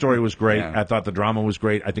thought the story was great. Yeah. I thought the drama was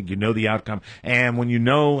great. I think you know the outcome, and when you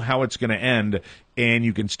know how it's going to end, and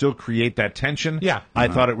you can still create that tension. Yeah. I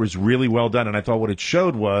thought it was really well done, and I thought what it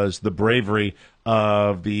showed was the bravery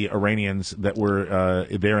of the Iranians that were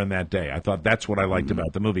there in that day. I thought that's what I liked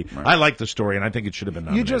about the movie. I liked the story, and I think it should have been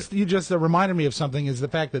nominated. You just reminded me of something. Is the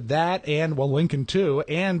fact that and Lincoln 2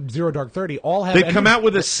 and Zero Dark 30 all have. They come out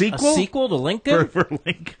with a sequel? A sequel to Lincoln? For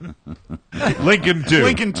Lincoln. Lincoln 2.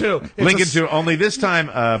 Lincoln 2. Lincoln 2. Only this time,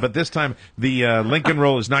 but this time, the Lincoln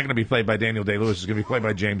role is not going to be played by Daniel Day-Lewis. It's going to be played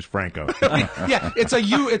by James Franco. Yeah, it's a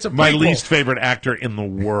prequel. My least favorite actor in the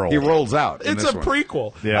world. He rolls out. in It's this a one.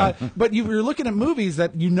 prequel. Yeah. But you're looking at movies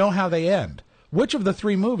that you know how they end. Which of the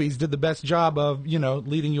three movies did the best job of,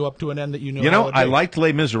 leading you up to an end that you knew? how it I did? liked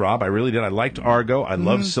Les Miserables. I really did. I liked Argo. I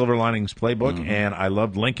loved Silver Linings Playbook, and I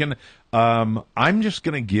loved Lincoln. I'm just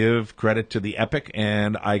going to give credit to the epic,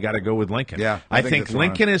 and I got to go with Lincoln. Yeah, I I think think that's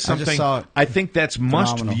Lincoln fine. is I just something. saw it. I think that's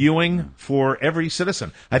must Phenomenal. viewing for every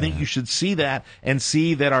citizen. I think you should see that and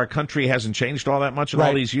see that our country hasn't changed all that much in all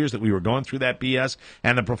Right. these years. That we were going through that BS,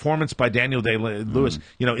 and the performance by Daniel Day-Lewis,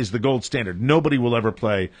 is the gold standard. Nobody will ever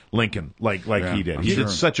play Lincoln like he did. He did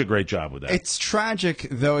such a great job with that. It's tragic,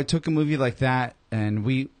 though. It took a movie like that, and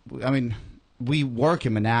we work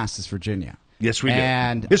in Manassas, Virginia. Yes, we do.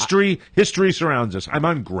 And history surrounds us. I'm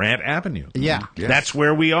on Grant Avenue. Yeah. That's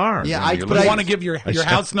where we are. Yeah, But I want to give your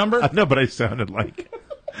house number? No, but I sounded like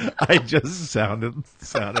I just sounded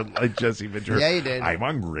like Jesse Ventura. Yeah, you did. I'm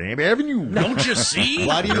on Grant Avenue. Don't you see?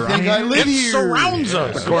 Why do you think I live it here? surrounds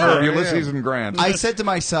us. The corner of Ulysses and Grant. I said to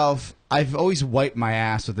myself, I've always wiped my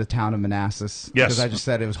ass with the town of Manassas. Yes. Because I just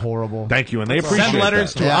said it was horrible. Thank you, and they appreciate Send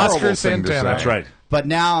letters that. to Yeah. Oscar Horrible thing to Santana. say. That's right. But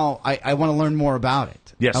now I want to learn more about it.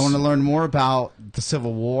 Yes. I want to learn more about the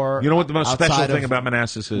Civil War. You know what the most special outside thing of- about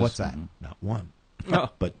Manassas is? What's that? Not one,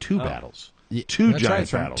 but two battles. Yeah, Two that's giant right,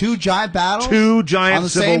 sir. battles. Two giant battles? Two giant on the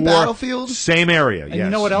Civil same War battlefield? same area. And yes. you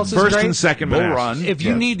know what else is First great? and second Bull Manassas. Run. If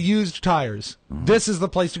you need used tires, this is the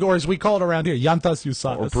place to go, or as we call it around here, llantas Or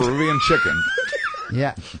usadas. Peruvian chicken.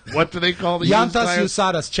 Yeah. What do they call the Llantas used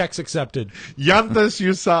tires? usadas, checks accepted. Llantas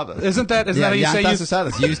usadas. Isn't that how you say llantas used?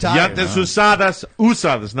 usadas, used tires. Llantas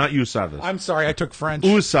usadas, not usadas. I'm sorry, I took French.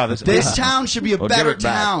 Usadas. This town should be a Well, better give it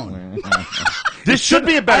back. town. This should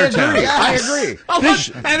be a better town. I agree.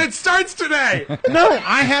 And it starts today. No,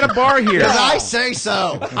 I had a bar here. Because I say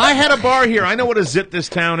so. I had a bar here. I know what a zit this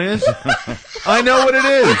town is. I know what it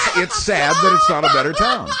is. It's sad that it's not a better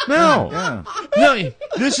town. No, no.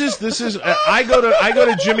 This is. I go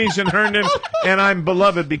to Jimmy's in Herndon, and I'm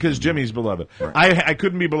beloved because Jimmy's beloved. I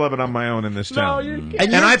couldn't be beloved on my own in this town.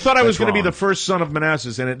 And I thought I was going to be the first son of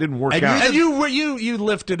Manassas, and it didn't work out. And you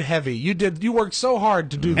lifted heavy. You worked so hard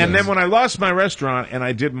to do this. And then when I lost my restaurant and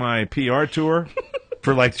I did my PR tour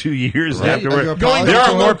for like 2 years Right. afterward, You're going there to are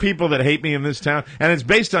tour? more people that hate me in this town, and it's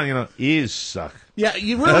based on you suck. yeah,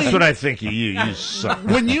 you really. That's what I think of you. You suck.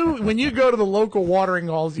 when you go to the local watering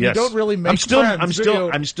holes, you Yes. don't really make I'm still friends. do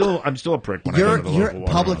you? I'm still a prick when I go You're to the local watering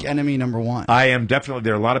public hole. enemy number one. I am definitely.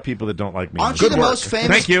 There are a lot of people that don't like me. Aren't you the most famous?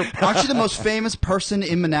 Thank you. Aren't you the most famous person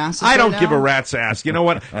in Manassas? I don't right give a now? rat's ass. You know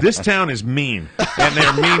what? This town is mean, and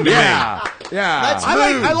they're mean to me. Yeah.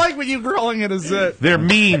 I like what you calling it a zit. They're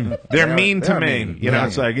mean. They're mean to they're me. mean. You know, Yeah.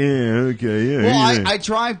 it's like, yeah, okay, yeah. Well, yeah. I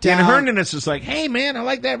drive In down. Herndon, it's just like, hey, man, I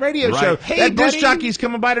like that radio Right. show. Hey, that disc buddy. jockey's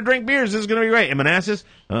coming by to drink beers. This is going to be great. In Manassas,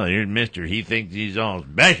 oh, here's Mister. He thinks he's all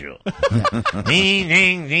special. He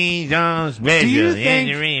thinks he's all special. Do you Yes, think-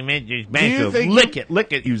 Mr. Special. think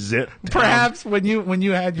Lick it, you zit. Perhaps when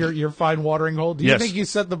you had your fine watering hole, do you Yes. think you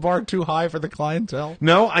set the bar too high for the clientele?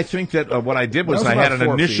 No, I think that what I did was That was I had about an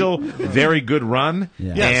 4 feet. initial, very very good run,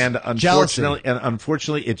 Yeah. and Jealousy.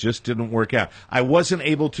 unfortunately, it just didn't work out. I wasn't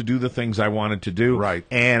able to do the things I wanted to do. Right.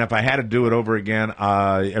 And if I had to do it over again,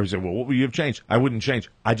 I would say, well, what would you have changed? I wouldn't change.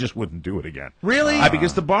 I just wouldn't do it again. Really?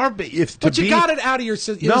 Because the bar, But you got it out of your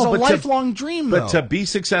system. It was a lifelong dream, though. But to be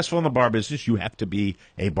successful in the bar business, you have to be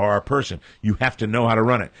a bar person. You have to know how to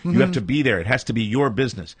run it. You have to be there. It has to be your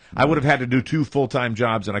business. I would have had to do 2 full-time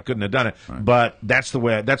jobs, and I couldn't have done it. But that's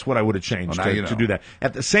what I would have changed to do that.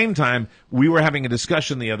 At the same time, we were having a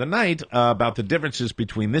discussion the other night about the differences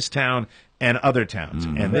between this town and other towns,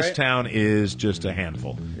 and this town is just a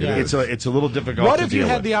handful. Yeah. It's a little difficult. What to if you deal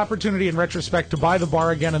had with. the opportunity, in retrospect, to buy the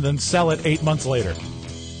bar again and then sell it 8 months later?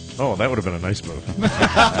 Oh, that would have been a nice move.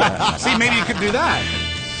 See, maybe you could do that.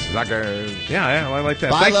 Yeah, I like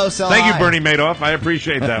that. Buy low, sell thank you, high. Bernie Madoff. I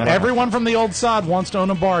appreciate that. Everyone from the old sod wants to own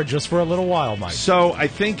a bar just for a little while, Mike. So I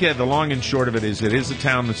think the long and short of it is a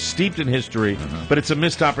town that's steeped in history, but it's a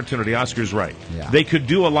missed opportunity. Oscar's right. Yeah. They could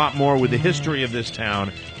do a lot more with the history of this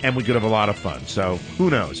town, and we could have a lot of fun. So who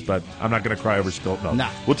knows? But I'm not going to cry over spilt milk. Nah.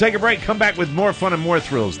 We'll take a break, come back with more fun and more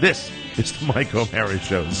thrills. This is the Mike O'Mara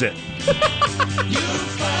Show. Zip. You'll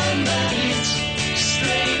find that it's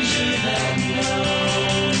stranger than known.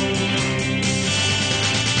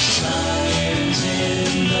 Signs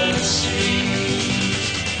in the street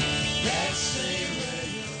that say where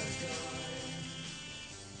you're going.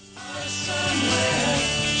 Or somewhere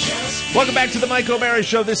just Welcome back to the Mike O'Mara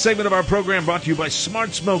Show. This segment of our program brought to you by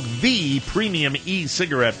Smart Smoke, the premium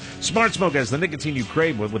e-cigarette. Smart Smoke has the nicotine you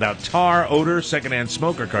crave without tar, odor, secondhand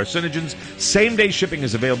smoke, or carcinogens. Same-day shipping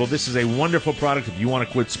is available. This is a wonderful product if you want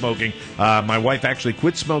to quit smoking. My wife actually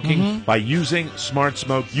quit smoking by using Smart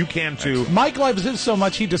Smoke. You can, too. Mike loves his so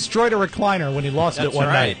much he destroyed a recliner when he lost it one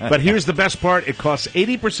night. But here's the best part. It costs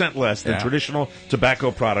 80% less than traditional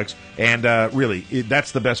tobacco products. And really,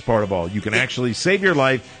 that's the best part of all. You can actually save your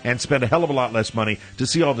life and spend a hell of a lot less money. To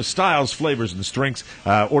see all the styles, flavors, and strengths,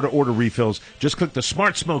 or to order refills, just click the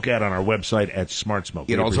Smart Smoke ad on our website at Smart Smoke.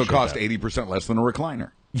 It also costs 80% less than a recliner.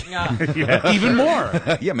 Even more.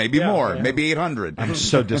 Yeah, maybe more. Maybe 800. I'm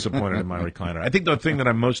so disappointed in my recliner. I think the thing that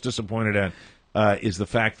I'm most disappointed at is the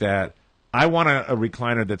fact that I want a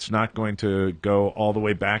recliner that's not going to go all the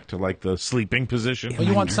way back to like the sleeping position. Well,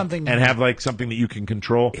 you want something and have like something that you can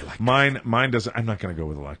control. Mine doesn't. I'm not going to go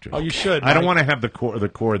with electric. Oh, you should. I don't Mike. want to have the cord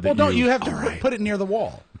that. Well, don't you have to put it near the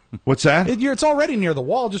wall? What's that? It's already near the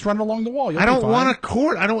wall. Just run it along the wall. You'll I be don't fine. want a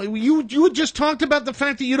cord. I don't. You had just talked about the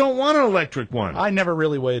fact that you don't want an electric one. I never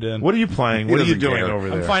really weighed in. What are you playing? He What are you doesn't doing care. over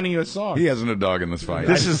there? I'm finding you a song. He hasn't a dog in this fight.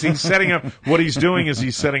 He's setting up. What he's doing is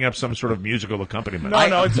he's setting up some sort of musical accompaniment.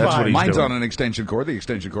 No, it's That's fine. what he's Mine's doing. on an extension cord. The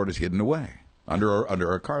extension cord is hidden away under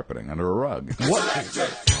a carpeting, under a rug.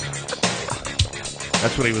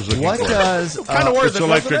 That's what he was looking What for. does kind of worth It's it,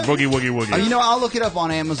 electric doesn't boogie woogie woogie. you know, I'll look it up on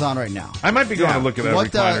Amazon right now. I might be going to look at What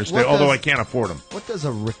recliners what today, although does- I can't afford them. What does a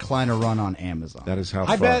recliner run on Amazon? That is how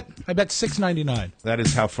I far. bet $6.99. That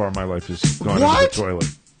is how far my life has gone What? into the toilet.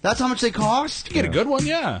 That's how much they cost? Get a good one,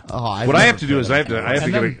 yeah. Oh, I've What I never have to do paid is I have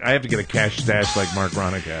that. to get a cash stash like Mark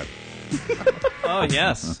Ronick had. Oh,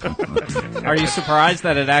 yes. Are you surprised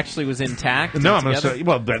that it actually was intact? No, I'm together?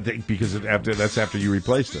 well because that's after you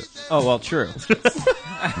replaced it. Oh, well, true.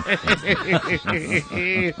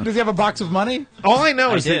 Does he have a box of money? All I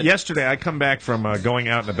know is that did. yesterday I come back from going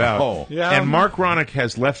out and about, Oh. Yeah. and Mark Ronick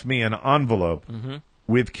has left me an envelope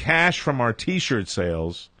with cash from our T-shirt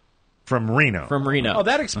sales from Reno. From Reno. Oh,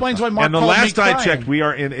 that explains why Mark and the called me last I crying. checked,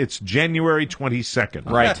 it's January 22nd.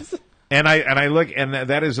 Right. And I look, and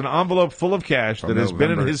that is an envelope full of cash From that has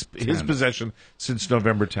been in November his 10th. possession since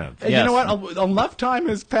November 10th. And you know what? Enough time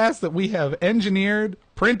has passed that we have engineered,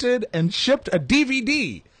 printed, and shipped a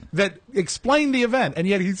DVD that explained the event, and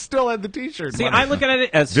yet he still had the T-shirt. See, money. I look at it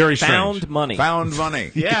as Very found strange. money. Found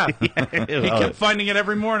money. Yeah. He kept finding it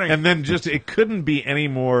every morning. And then it couldn't be any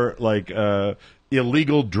more like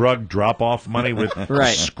illegal drug drop-off money with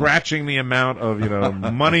Right. scratching the amount of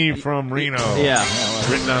money from Reno Yeah.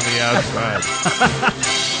 written on the outside.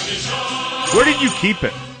 Where did you keep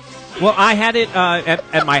it? Well, I had it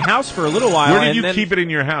at my house for a little while. Where did and you then keep it in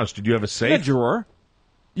your house? Did you have a in a safe? drawer.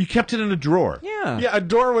 You kept it in a drawer. Yeah. yeah, a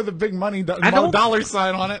door with a big money don't- dollar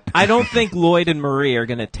sign on it. I don't think Lloyd and Marie are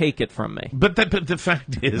going to take it from me. But the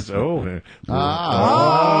fact is, So we can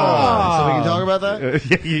talk about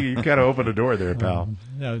that? you got to open a door there, pal.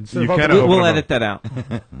 No, You kinda We'll open edit that out.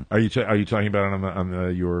 Are you talking about it on the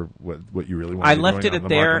your what you really want? I left it on at the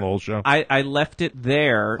there. Mark and Lowell show? I left it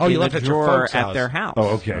there Oh, in you the left it at your drawer folks' at house. their house. Oh,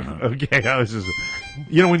 okay, okay. I was just,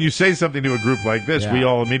 when you say something to a group like this, we Yeah.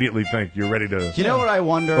 all immediately think you're ready to. You know what I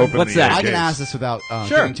wonder? Open What's the that? I can case. ask this without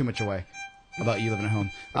Sure. giving too much away about you living at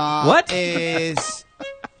home. What? Is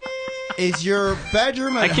Is your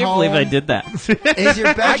bedroom at I can't home? believe I did that. Is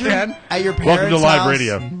your bedroom at your parents' Welcome to live house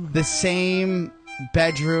radio. the same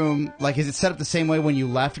bedroom? Like, is it set up the same way when you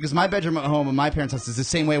left? Because my bedroom at home and my parents' house is the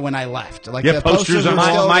same way when I left. Like, Yeah, the posters posters on are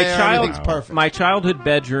still my there, child, everything's perfect. my childhood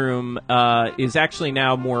bedroom is actually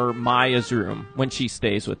now more Maya's room when she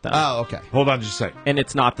stays with them. Oh, okay. Hold on just a second. And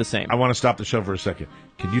it's not the same. I want to stop the show for a second.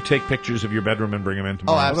 Can you take pictures of your bedroom and bring them in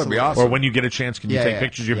tomorrow? absolutely. That'd be awesome. Or when you get a chance, can you Yeah, take yeah,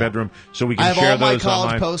 pictures of your yeah. bedroom so we I can have share all my those college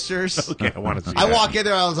online? posters. Okay, I want to see I that. walk in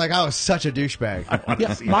there, I was like, I was such a douchebag.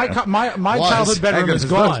 Yeah, my Was. childhood bedroom Because is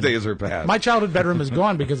those gone. days are past. My childhood bedroom is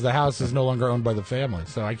gone because the house is no longer owned by the family,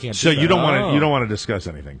 so I can't. So do that. you don't want to Oh. you don't want to discuss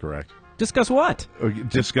anything, correct? Discuss what? Or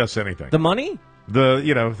discuss anything. The money? No.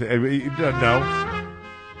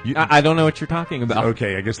 I don't know what you're talking about.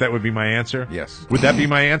 Okay, I guess that would be my answer. Yes. Would that be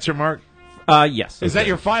my answer, Mark? Yes. Is that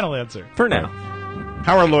your final answer? For now.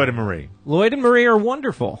 How are Lloyd and Marie? Lloyd and Marie are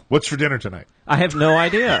wonderful. What's for dinner tonight? I have no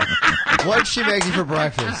idea. What'd she make you for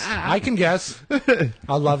breakfast? I can guess.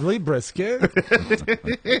 A lovely brisket.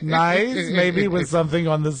 Nice, maybe with something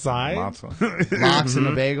on the side. Lox and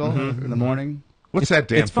a bagel in the morning. What's that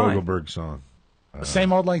Dan it's fine. Fogelberg song?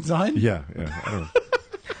 Same old like Zion? Yeah. I don't know.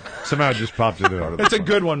 Somehow it just popped into it. It's a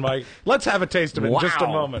good one, Mike. Let's have a taste of it in just a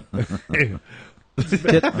Wow. moment.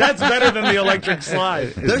 That's better than the electric slide.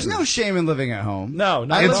 There's no shame in living at home. No,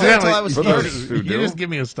 not I at lived all. there until I was Incidentally, 30. you just give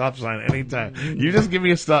me a stop sign anytime. You just give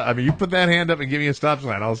me a stop. I mean, you put that hand up and give me a stop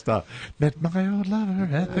sign, I'll stop. Met my old lover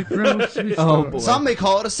at the grocery store. Oh, boy. Some may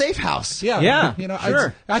call it a safe house. Yeah, you know,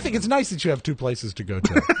 sure. I think it's nice that you have two places to go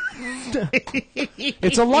to.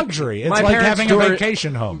 It's a luxury. It's My like parents' having door- a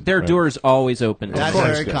vacation home. Their door's always open. That's course,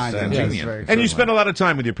 very yes. kind of Yes. you. And you spend a lot of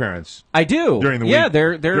time with your parents I do. during the yeah, week.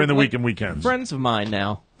 they're during the like week and weekends. friends of mine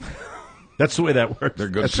now. That's the way that works. They're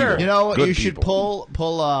good Sure. people. You know, Good you should people.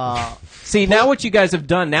 pull See, now what you guys have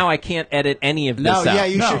done, now I can't edit any of this no, out. yeah,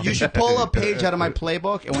 you should pull a page out of my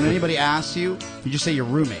playbook, and when anybody asks you, you just say your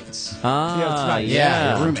roommates. Ah, Yeah, it's nice.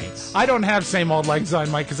 Yeah, your roommates. I don't have Same Old Like Zion,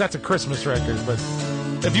 Mike, because that's a Christmas record. But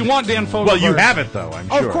if you want Dan Fogelberg... Well, you have it, though, I'm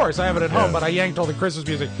Oh, sure. of course, I have it at home, Yeah. but I yanked all the Christmas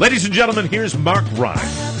music. Ladies and gentlemen, here's Mark Ryan.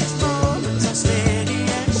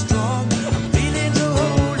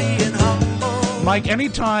 Mike,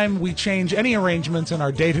 anytime we change any arrangements in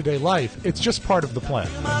our day-to-day life, it's just part of the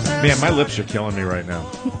plan. Man, my lips are killing me right now.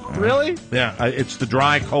 Really? Yeah, it's the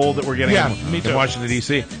dry cold that we're getting Yeah, in, me in too. Washington,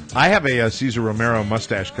 D.C. I have a Cesar Romero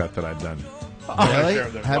mustache cut that I've done. Really?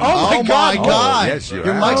 Oh, my God. God. yes, you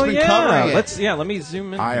Your have. mic's Oh, been yeah. covering it. Let me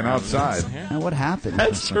zoom in. I am outside. What happened?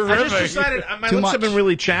 That's I terrific. just decided my Too lips much. have been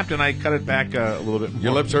really chapped, and I cut it back a little bit more.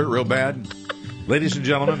 Your lips hurt real bad. Ladies and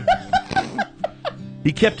gentlemen,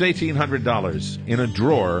 he kept $1,800 in a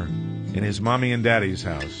drawer in his mommy and daddy's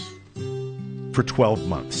house for 12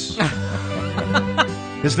 months.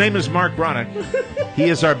 His name is Mark Bronick. He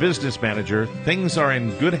is our business manager. Things are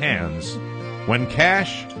in good hands when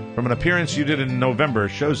cash from an appearance you did in November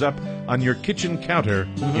shows up on your kitchen counter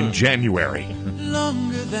in January.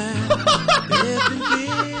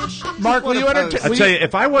 Mark, will you entertain... I tell you,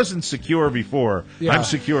 if I wasn't secure before, Yeah. I'm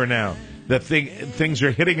secure now. Things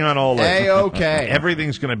are hitting on all levels. A-okay.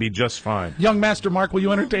 Everything's going to be just fine. Young Master Mark, will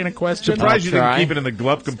you entertain a question? Surprised you didn't try. keep it in the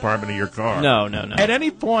glove compartment of your car. No. At any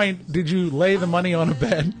point, did you lay the money on a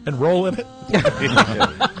bed and roll in it?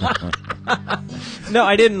 No,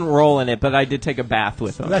 I didn't roll in it, but I did take a bath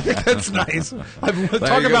with them. I think that's nice. I'm There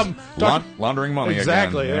talking he about... goes. Laundering money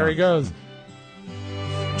Exactly. again. There he goes.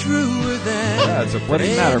 Yeah, it's a What does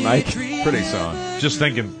pretty, it matter, Mike? pretty song. Just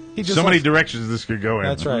thinking, He just so many wants- directions this could go in.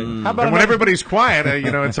 That's right. How about And when another- everybody's quiet,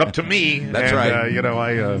 it's up to me. That's and, right. I.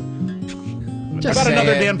 Just How about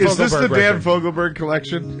another saying. Dan Fogelberg Is this the Dan record? Fogelberg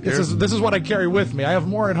collection? This is what I carry with me. I have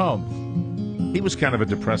more at home. He was kind of a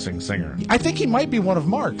depressing singer. I think he might be one of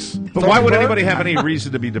Mark's. But why would anybody have any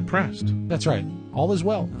reason to be depressed? That's right. All is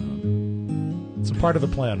well. It's a part of the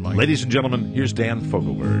plan, Mike. Ladies and gentlemen, here's Dan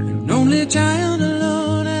Fogelberg. Only child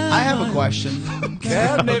alone. I have a question.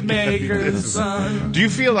 Cabinet makers. Do you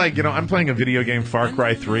feel like, I'm playing a video game, Far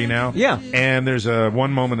Cry 3 now? Yeah. And there's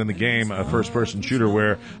one moment in the game, a first-person shooter,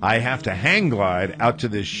 where I have to hang glide out to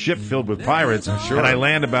this ship filled with pirates, and I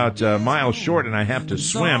land about miles short, and I have to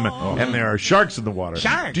swim, and there are sharks in the water.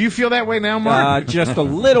 Sharks. Do you feel that way now, Mark? Just a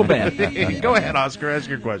little bit. Go ahead, Oscar. Ask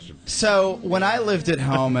your question. So, when I lived at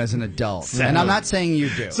home as an adult, and I'm not saying you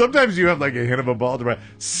do. Sometimes you have like a hint of a ball to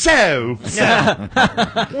so.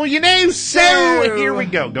 Well, so here we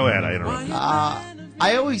go. Go ahead. I interrupt.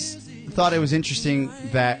 I always thought it was interesting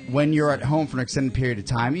that when you're at home for an extended period of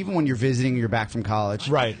time, even when you're visiting, you're back from college,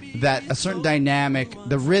 right? That a certain dynamic,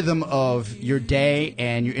 the rhythm of your day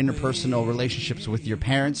and your interpersonal relationships with your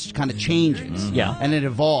parents kind of changes, Yeah. and it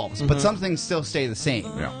evolves. But some things still stay the same.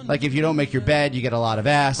 Yeah. Like if you don't make your bed, you get a lot of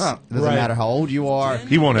ass. Huh. Doesn't Right. matter how old you are.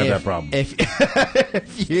 He won't have that problem.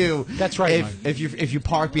 If you, That's right, Mike. if you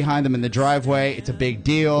park behind them in the driveway, it's a big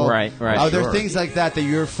deal. Right, right. Are there Sure. things like that that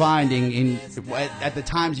you're finding in at the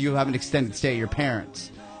times you have an extended stay at your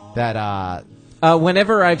parents that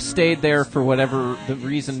Whenever I've stayed there for whatever the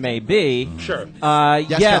reason may be, Sure. Yes,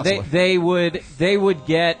 yeah, Counselor. they would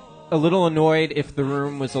get a little annoyed if the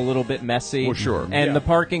room was a little bit messy. Well, sure. And Yeah. the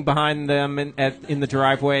parking behind them in the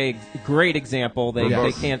driveway, great example. They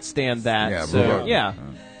Reverse. can't stand that. Yeah, so reverse. yeah.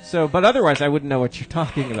 So, but otherwise, I wouldn't know what you're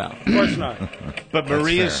talking about. Of course not. But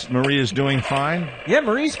Maria's doing fine. Yeah,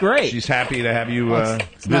 Marie's great. She's happy to have you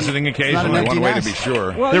visiting occasionally. not an empty One way to nest. be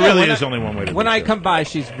sure. Well, There yeah, really when is I- only one way to When do I it. come by,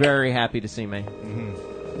 she's very happy to see me.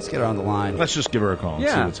 let's get her on the line. Let's just give her a call and see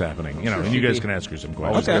Yeah. what's happening. You know, Sure and you she'd guys be- can ask her some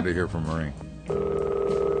Always questions. good to hear from Marie.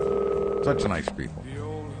 Such nice people.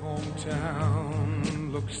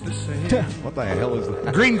 What the hell is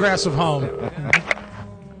that? Green grass of home.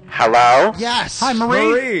 Hello? Yes. Hi,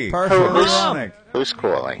 Marie. Perfect. Who's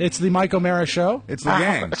calling? It's the Mike O'Mara Show. It's the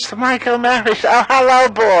gang. It's the Michael Maris. Oh, hello,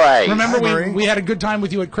 boy. Remember Hi, Marie. we had a good time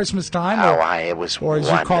with you at Christmas time, Oh, or, it was or as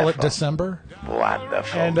wonderful. you call it, December.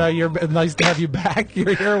 Wonderful. And you're nice to have you back.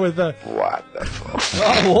 You're here with Wonderful.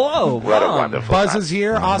 Oh, whoa! What a Mom. wonderful Buzz time. is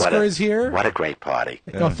here. What Oscar a- is here. What a great party.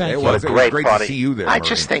 Oh, thank It you. was. What a great great party. to see you there, I Marie.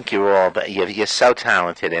 just think you're all, you're so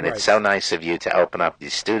talented, and it's so nice of you to open up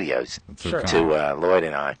these studios Sure. to Lloyd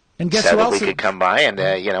and I. And guess so who that else we could come by, and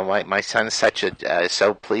my son's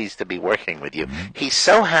so pleased to be working with you. He's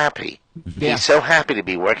so happy. Yeah. He's so happy to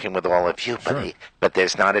be working with all of you, but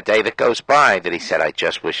there's not a day that goes by that he said, I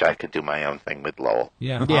just wish I could do my own thing with Lowell.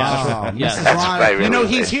 Yeah. Yeah. Yes. Mrs. That's Ron- what I really You know,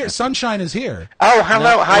 he's think. here. Sunshine is here. Oh,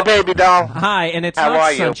 hello. Hi, baby doll. Hi, and it's How not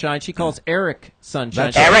are you? Sunshine. She calls Eric Sunshine.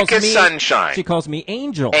 That's She Eric calls is me- Sunshine. She calls me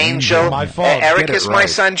Angel. Angel. My fault. Eric Get it is my right.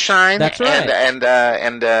 sunshine. That's right. And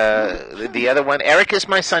the other one, Eric is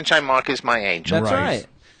my sunshine. Mark is my angel. That's right.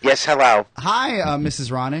 Yes. Hello. Hi, Mrs.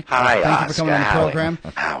 Ronick. Hi, Thank you for coming on the Oscar. program.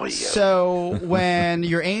 How are you? So, when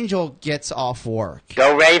your angel gets off work,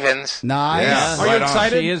 Go Ravens. nice. Yeah. Are you Right on.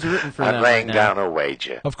 excited? She is rooting for I'm them laying right now. down a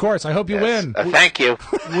wager. Of course. I hope you Yes. win. Thank you.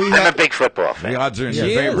 I'm a big football fan. The odds are in your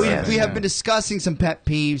She favor. is. We have been discussing some pet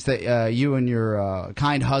peeves that you and your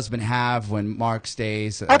kind husband have when Mark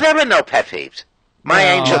stays. Oh, there are no pet peeves.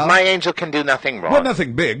 My angel can do nothing wrong. Well,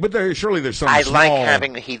 nothing big, but surely there's some I small... like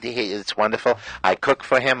having he. It's wonderful. I cook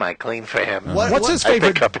for him. I clean for him. What's his I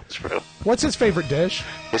favorite? pick up his room. What's his favorite dish?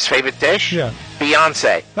 His favorite dish? Yeah.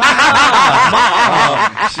 Beyonce.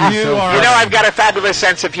 You are. You know, I've got a fabulous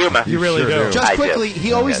sense of humor. You really Sure do. do. Just I do. quickly,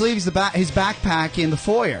 he always Yes. leaves his backpack in the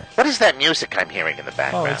foyer. What is that music I'm hearing in the Oh,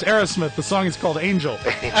 background? it's Aerosmith. The song is called Angel.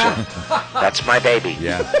 That's my baby.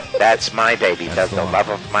 Yeah. That's my baby. That's the the one. love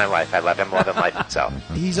of my life. I love him more than life itself.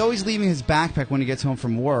 He's always leaving his backpack when he gets home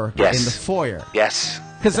from work Yes. in the foyer. Yes.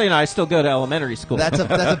 Because I still go to elementary school. That's a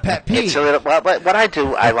pet peeve. It's a little. Well, what I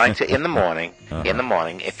do, I like to in the morning.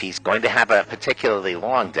 If he's going to have a particularly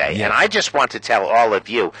long day, and I just want to tell all of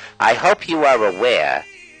you, I hope you are aware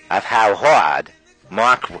of how hard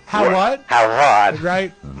Mark. How hard?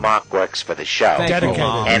 Right. Mark works for the show. Thank you, Dedicated.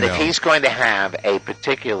 Mom. And if Yeah. he's going to have a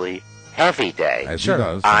particularly heavy day, As Sure. he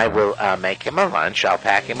does. I will make him a lunch. I'll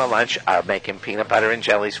pack him a lunch. I'll make him peanut butter and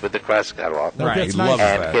jellies with the crust cut off. No, that's He nice. loves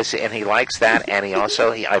And that. and he likes that. And he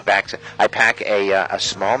also I pack a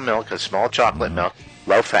small milk, a small chocolate milk,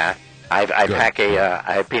 low fat. I pack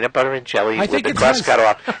a peanut butter and jelly I with think the it's crust nice. cut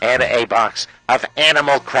off, and a box of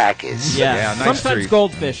animal crackers. Yeah. Yeah, nice Sometimes treat.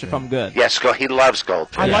 goldfish if I'm good. Yes, he loves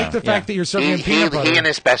goldfish. I like the fact that you're serving him peanut butter. He and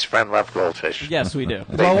his best friend love goldfish. Yes, we do.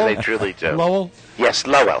 They truly do. Lowell? Yes,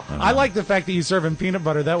 Lowell. I like the fact that you serve him peanut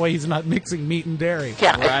butter. That way he's not mixing meat and dairy.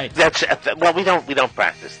 Yeah, Right. that's well. We don't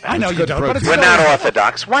practice that. I know you don't, but it's We're still- not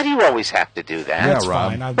orthodox. Why do you always have to do that? That's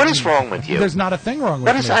Rob. fine. What is wrong with you? There's not a thing wrong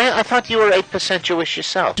What with is, me. I thought you were 8% Jewish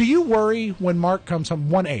yourself. Do you worry when Mark comes home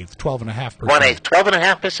 1/8, 12.5%? 1/8,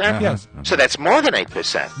 12.5%. Yes. So that's more than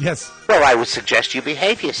 8%. Yes. Well, I would suggest you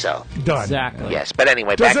behave yourself. Done. Exactly. Yes, but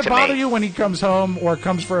anyway, Does back it to bother me. you when he comes home or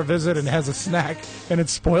comes for a visit and has a snack and it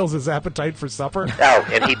spoils his appetite for supper? Oh,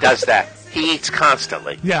 and he does that. He eats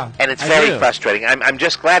constantly. Yeah, and it's I very do. frustrating. I'm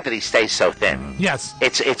just glad that he stays so thin. Yes.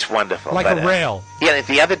 It's wonderful. Like but, a rail. Yeah,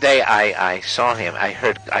 the other day I saw him. I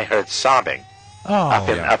heard sobbing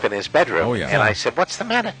up in his bedroom. Oh, yeah. And I said, "What's the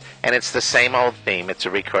matter?" And it's the same old theme. It's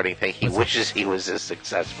a recording thing. He wishes he was as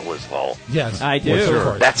successful as Lowell. Yes, I do.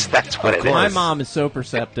 Sure. That's what it is. My mom is so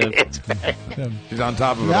perceptive. She's on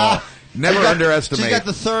top of it all. Never underestimate. She's got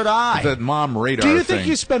the third eye. The mom radar. Do you think thing.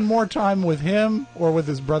 you spend more time with him or with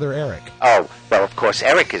his brother Eric? Oh, well, of course,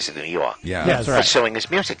 Eric is in New York. Yeah, Yes, right. Pursuing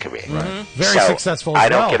his music career. Right. Very So, successful as I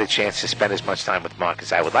don't well. get a chance to spend as much time with Mark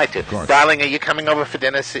as I would like to. Darling, are you coming over for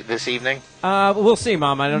dinner this evening? We'll see,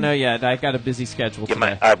 Mom. I don't know yet. I've got a busy schedule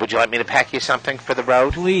today. Would you like me to pack you something for the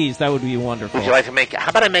road? Please, that would be wonderful. Would you like to make? How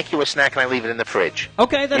about I make you a snack and I leave it in the fridge?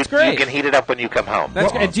 Okay, that's You great. can heat it up when you come home.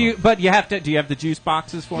 That's great. Do you have the juice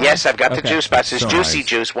boxes for me? Yes, I've got the Okay. juice boxes. So Juicy nice.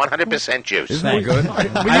 juice, 100% juice. Isn't that good?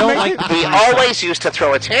 I don't like the He always used to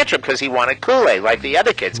throw a tantrum because he wanted Kool-Aid like the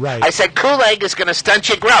other kids. Right. I said, Kool-Aid is going to stunt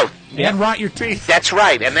your growth. And rot your teeth. That's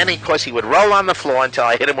right. And then, of course, he would roll on the floor until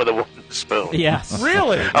I hit him with a wooden spoon. Yes.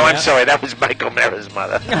 Really? Oh, I'm sorry. That was Michael Mara's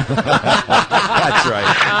mother. That's right.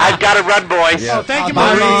 I've got to run, boys. Yeah. Oh, thank you,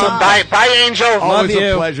 Bye, Marie. Mom. Bye, Angel. Always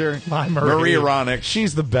you. a pleasure. Bye, Marie. Ronick.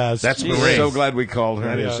 She's the best. That's We're Marie. so glad we called her.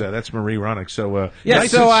 That is, that's Marie Ronick. So, Yeah,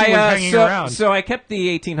 nice so that she was I hanging around. so I kept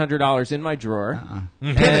the $1,800 in my drawer,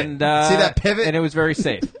 and See that pivot? and it was very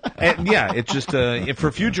safe. And, yeah, it's just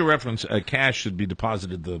for future reference, cash should be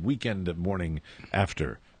deposited the weekend morning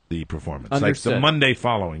after the performance, Understood. like the Monday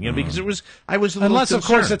following. Because I was a little Unless, of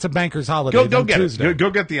course, concerned. it's a banker's holiday. Go then get Tuesday. it. Go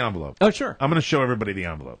get the envelope. Oh, sure. I'm going to show everybody the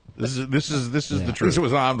envelope. This is the truth. This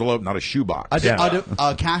was an envelope, not a shoebox.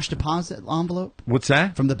 A cash deposit envelope What's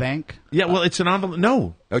that? from the bank. Yeah, well, it's an envelope.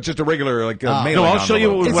 No, It's just a regular mailing no. I'll show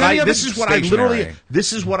you envelope. what I. any of This it is what I stationary? literally.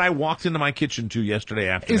 This is what I walked into my kitchen to yesterday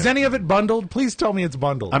afternoon. Is any of it bundled? Please tell me it's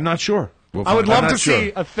bundled. I'm not sure. We'll I would find love out. to not sure.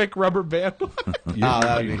 see a thick rubber band.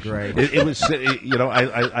 That would be great. It was.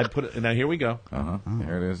 I put it. Now here we go.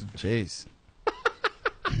 There it is. Jeez.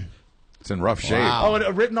 It's in rough shape. Oh,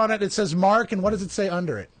 and written on it, it says Mark, and what does it say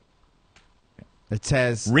under it? It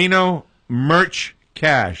says Reno merch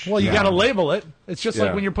cash. Well, you got to label it. It's just Yeah.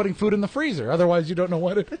 like when you're putting food in the freezer. Otherwise, you don't know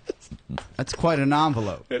what it is. that's quite an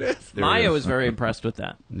envelope. It is. Maya was very impressed with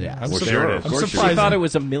that. Yeah. I'm, Well, sur- sure, I'm of course you She surprised. thought it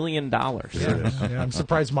was $1 million. Yeah, I'm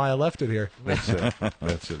surprised Maya left it here. That's it.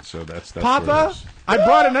 That's it. So that's where it Papa, is. I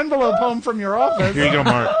brought an envelope home from your office. Here you go,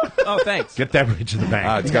 Mark. Oh, thanks. Get that right to the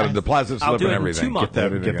bank. It's got a deposit I'll slip do and it in everything. 2 months.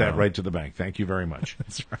 Get that right to the bank. Thank you very much.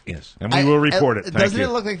 That's right. Yes, and we will report it. Thank Doesn't you. it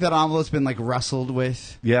look like that envelope's been like wrestled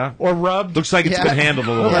with? Yeah, or rubbed. looks like it's Yeah. been handled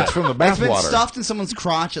a little bit. That's from the It's been bathwater. stuffed in someone's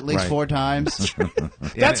crotch at least Right. 4 times.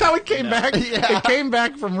 That's how it came back. It came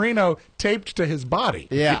back from Reno, taped to his body.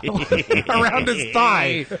 Yeah. Around his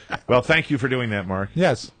thigh. Well, thank you for doing that, Mark.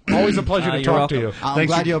 Yes. Always a pleasure to You're talk to welcome. you. I'm Thanks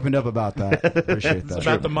glad for- you opened up about that. Appreciate that. It's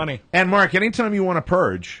about the money. And Mark, anytime you want to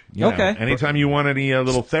purge, Okay. anytime you want any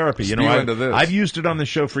little therapy, Spew into this. I've used it on the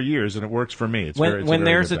show for years, and it works for me. It's When very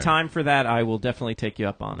there's a good thing. time for that, I will definitely take you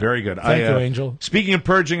up on it. Very good. Thank you, Angel. Speaking of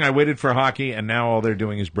purging, I waited for hockey, and now all they're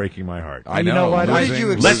doing is breaking my heart. I You know. know what? What did you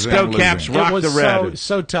Losing, Let's go, losing, Caps! losing. Rock It was the red.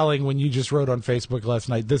 so telling when you just wrote on Facebook last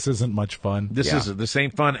night, this isn't much fun. This is the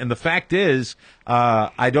same fun. And the fact is,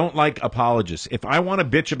 I don't like apologists. If I want to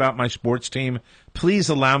bitch about my sports team, please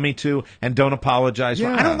allow me to, and don't apologize.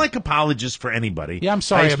 Yeah. I don't like apologists for anybody. Yeah, I'm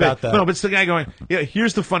sorry about that. No, but it's the guy going, yeah,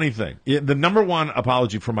 here's the funny thing. The number one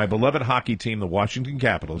apology for my beloved hockey team, the Washington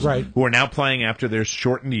Capitals, Right. who are now playing after their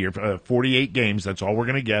shortened year, 48 games, that's all we're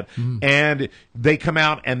going to get. And they come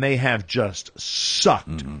out and they have just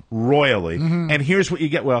sucked royally. And here's what you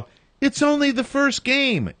get. Well, it's only the first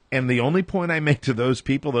game. And the only point I make to those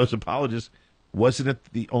people, those apologists, wasn't it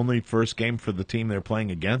the only first game for the team they're playing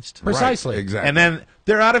against? Precisely. Right, exactly. And then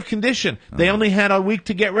they're out of condition. They only had a week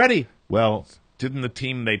to get ready. Well, didn't the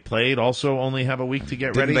team they played also only have a week to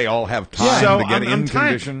get ready? Didn't they all have time So to get I'm in tired.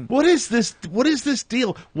 condition? What is this? What is this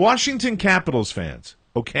deal? Washington Capitals fans,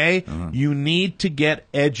 okay? You need to get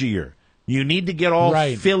edgier. You need to get all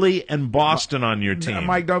Right. Philly and Boston on your team.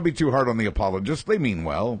 Mike, don't be too hard on the apologists. They mean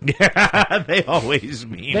well. They always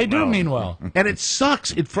mean They do well. mean well. And it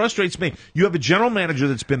sucks. It frustrates me. You have a general manager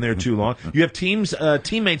that's been there too long. You have teammates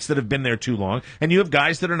that have been there too long, and you have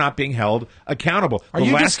guys that are not being held accountable. Are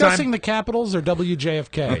you discussing the Capitals or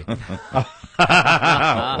WJFK?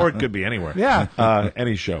 or it could be anywhere. Yeah.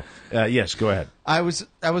 Any show. Yes, go ahead. I was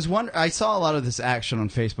wondering. I saw a lot of this action on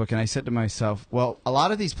Facebook, and I said to myself, "Well, a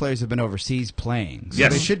lot of these players have been overseas playing, so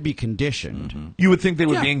Yes. they should be conditioned." You would think they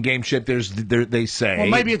would Yeah. be in game shape. They say. Well,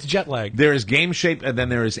 maybe it's jet lag. There is game shape, and then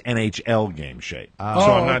there is NHL game shape. Oh,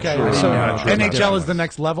 so I'm not okay. sure. So I'm not sure about NHL that is the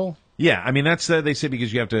next level? Yeah, I mean that's they say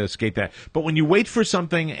because you have to escape that. But when you wait for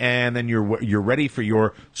something and then you're ready for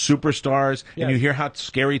your superstars and you hear how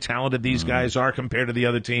scary talented these guys are compared to the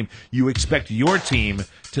other team, you expect your team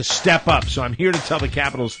to step up. So I'm here to tell the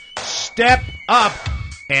Capitals, step up.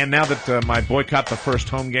 And now that my boycott the first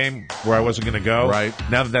home game where I wasn't going to go, right?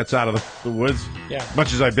 Now that that's out of the woods,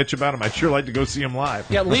 much as I bitch about him, I'd sure like to go see him live.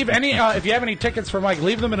 Yeah, leave any if you have any tickets for Mike,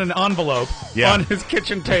 leave them in an envelope on his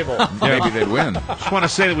kitchen table. Maybe they'd win. Just want to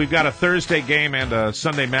say that we've got a Thursday game and a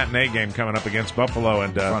Sunday matinee game coming up against Buffalo,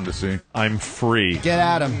 and fun to see. I'm free. Get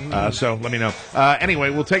at him. So let me know. Anyway,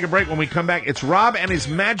 we'll take a break. When we come back, it's Rob and his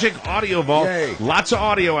Magic Audio Vault. Yay. Lots of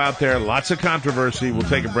audio out there, lots of controversy. We'll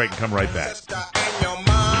take a break and come right back.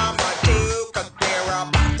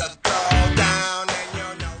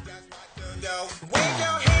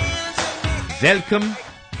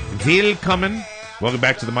 Willkommen. Welcome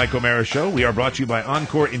back to the Mike O'Mara Show. We are brought to you by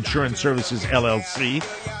Encore Insurance Services, LLC.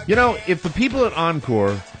 You know, if the people at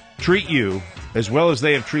Encore treat you as well as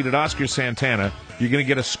they have treated Oscar Santana, you're going to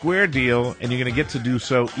get a square deal, and you're going to get to do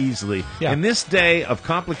so easily. Yeah. In this day of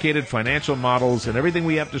complicated financial models and everything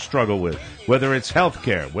we have to struggle with, whether it's health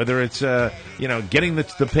care, whether it's getting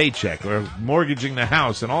the paycheck or mortgaging the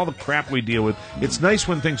house and all the crap we deal with, it's nice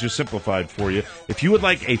when things are simplified for you. If you would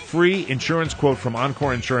like a free insurance quote from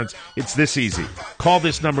Encore Insurance, it's this easy. Call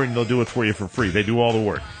this number, and they'll do it for you for free. They do all the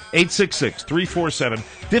work.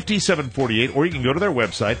 866-347-5748, or you can go to their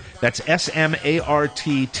website. That's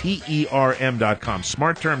SMARTTERM.com,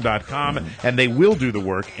 smartterm.com, and they will do the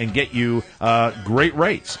work and get you great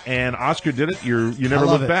rates. And Oscar did it. You never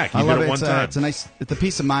look back. You did it one time. It's a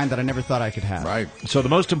peace of mind that I never thought I could have. Right. So the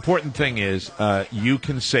most important thing is you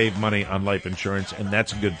can save money on life insurance, and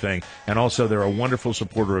that's a good thing. And also, they're a wonderful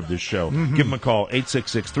supporter of this show. Give them a call,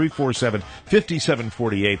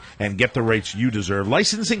 866-347-5748, and get the rates you deserve.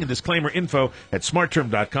 Licensing and disclaimer info at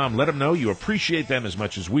smartterm.com. Let them know you appreciate them as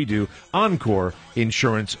much as we do. Encore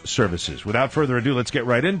Insurance Services. Without further ado, let's get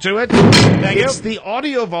right into it. It's the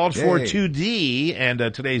Audio Vault for 2D, and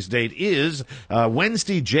today's date is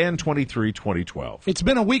Wednesday, Jan 23, 2012. It's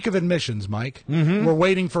been a week of admissions, Mike. We're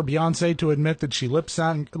waiting for Beyonce to admit that she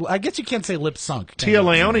lip-sunk. I guess you can't say lip-sunk. Tia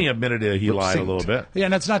Leone admitted he lied a little bit. Yeah,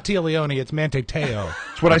 and it's not Tia Leone, it's Mante Teo.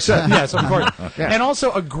 That's what I said. Yes, of course. And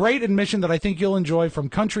also a great admission that I think you'll enjoy from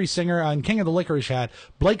country singer on King of the Licorice Hat.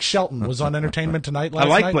 Blake Shelton was on Entertainment Tonight last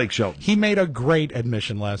night. I like Blake Shelton. He made a great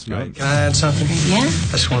admission last night. Can I add something? Yeah.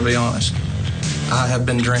 I just want to be honest. I have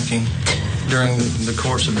been drinking during the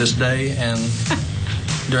course of this day and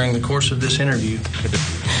during the course of this interview. I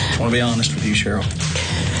just want to be honest with you, Cheryl.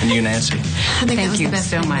 And you, Nancy. I think that was the best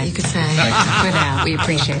so much you could say. Without, we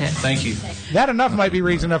appreciate it. Thank you. That enough might be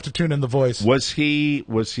reason enough to tune in the voice. Was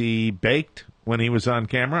he baked when he was on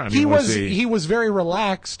camera? I mean, he was very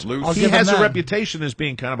relaxed. He has a reputation as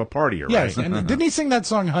being kind of a partier, right? Yes, and didn't he sing that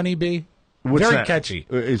song Honeybee? What's very that? catchy.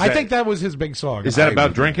 Is I that- think that was his big song. Is that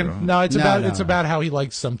about drinking? No, it's about how he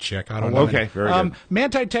likes some chick. I don't know. Okay, very good.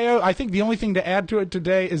 Manti Teo, I think the only thing to add to it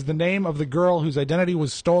today is the name of the girl whose identity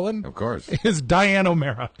was stolen. Of course. Is Diane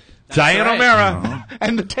O'Mara. Diane O'Mara.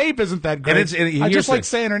 And the tape isn't that great. And I just here's like the-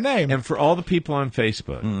 saying her name. And for all the people on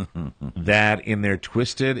Facebook that in their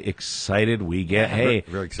twisted, excited, we get, hey,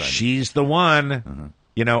 very excited. she's the one.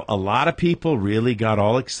 You know, a lot of people really got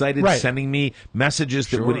all excited sending me messages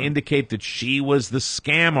that would indicate that she was the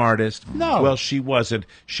scam artist. No. Well, she wasn't.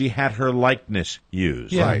 She had her likeness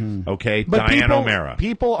used. Yeah. Right. Okay, But Diane O'Mara.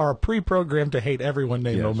 People are pre-programmed to hate everyone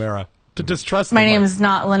named O'Mara. To distrust My them. name is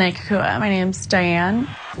not Lena Kua. My name's Diane.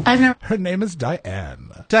 I've never. Her name is Diane.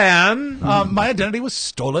 Diane. My identity was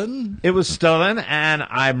stolen. It was stolen, and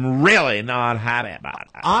I'm really not happy about it.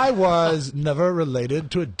 I was never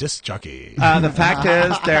related to a disc jockey. The fact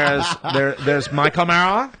is, there's Mike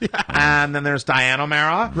O'Mara, and then there's Diane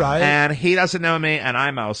O'Mara, Right. And he doesn't know me, and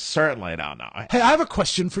I most certainly don't know. Hey, I have a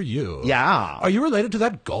question for you. Yeah. Are you related to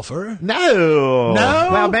that golfer? No. No?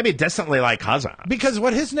 Well, maybe distantly like cousin. Because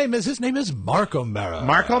what his name is Mark O'Mara.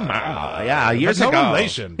 Mark O'Mara. Yeah, years But no ago.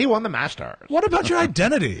 relation. He won the Masters. What about your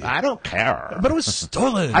identity? I don't care. But it was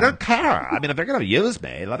stolen. I don't care. I mean, if they're going to use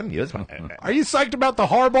me, let them use me. Are you psyched about the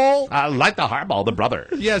Harball? I like the Hardball, the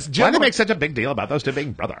brothers. Yes, Jim. Why do they make such a big deal about those two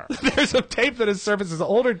being brothers? There's a tape that has surfaced, an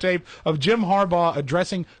older tape of Jim Harbaugh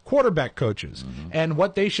addressing quarterback coaches and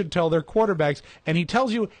what they should tell their quarterbacks, and he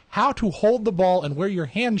tells you how to hold the ball and where your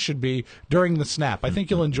hands should be during the snap. I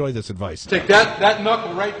think you'll enjoy this advice. Take that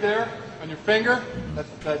knuckle right there on your finger.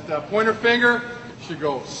 That pointer finger should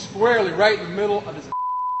go squarely right in the middle of his.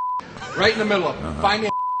 Right in the middle of it. Find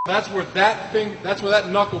the. That's where that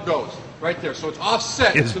knuckle goes. Right there. So it's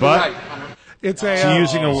offset His to butt? the right. It's a. Is he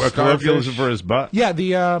using a colloquialism for his butt? Yeah,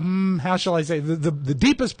 the how shall I say the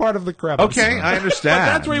deepest part of the crevice. Okay, I understand. But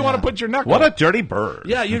that's where you want to put your knuckle. What a dirty bird.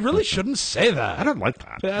 Yeah, you really shouldn't say that. I don't like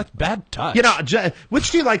that. That's bad touch. You know,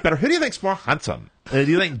 which do you like better? Who do you think's more handsome? Do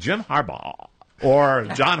you think Jim Harbaugh or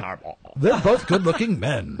John Harbaugh? They're both good-looking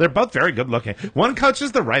men. They're both very good-looking. One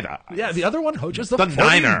coaches the Raiders. Yeah, the other one coaches the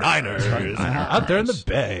Niners. Out there in the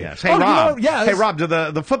Bay. Yes. Hey, Rob. Hey, Rob, do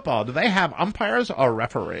the football, do they have umpires or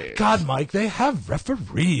referees? God, Mike, they have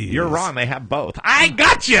referees. You're wrong. They have both. I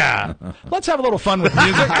gotcha! Let's have a little fun with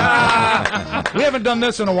music. We haven't done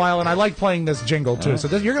this in a while, and I like playing this jingle, too. So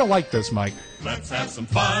you're going to like this, Mike. Let's have some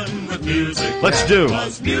fun with music. Let's do. Sure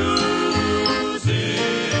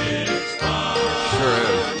is.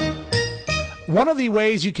 One of the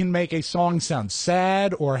ways you can make a song sound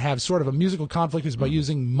sad or have sort of a musical conflict is by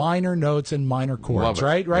using minor notes and minor chords,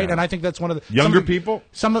 right? Right? Yeah. And I think that's one of the Younger people?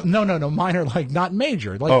 No, minor, like not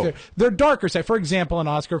major. Like they're darker. Say, for example, an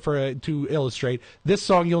Oscar to illustrate this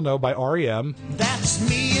song you'll know by REM. That's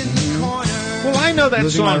me in the corner. Well, I know that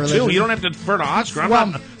Losing My song, too. Religion. You don't have to defer to Oscar.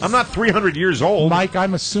 I'm not 300 years old. Mike,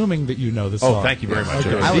 I'm assuming that you know the song. Oh, thank you very much.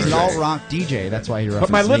 Okay. I was an alt-rock DJ. That's why he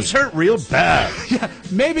referenced But my lips hurt real bad. Yeah,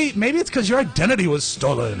 maybe it's because your identity was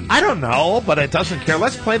stolen. I don't know, but it doesn't care.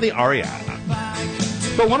 Let's play the aria.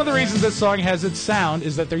 But one of the reasons this song has its sound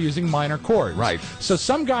is that they're using minor chords. Right. So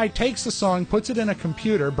some guy takes the song, puts it in a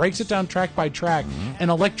computer, breaks it down track by track,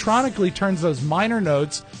 and electronically turns those minor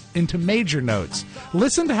notes into major notes.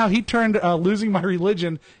 Listen to how he turned Losing My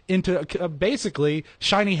Religion into basically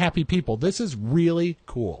Shiny Happy People. This is really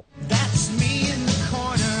cool. That's me in the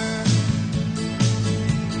corner.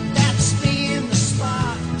 That's me in the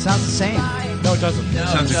spot. It sounds the same. No, it doesn't. It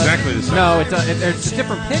sounds exactly the same. No, there's a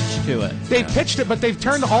different pitch to it. They've pitched it, but they've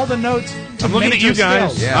turned all the notes to I'm looking at major you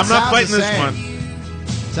guys. scales. Yeah. I'm not Sounds fighting the this same. one.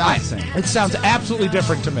 Sounds the same. It sounds absolutely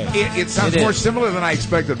different to me. It sounds It more is. similar than I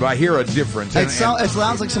expected, but I hear a difference. It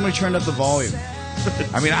sounds like somebody turned up the volume.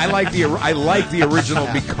 I mean, I like the original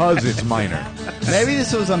because it's minor. Maybe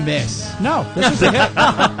this was a miss. No, this is a hit.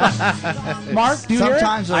 Mark, do you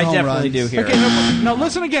Sometimes hear they're I home definitely runs. do hear it? Okay, it. no,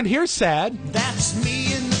 listen again. Here's sad. That's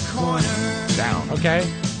me in the corner. Down. Okay.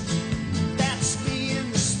 That's me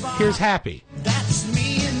in the spot. Here's happy. That's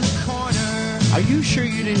me in the corner. Are you sure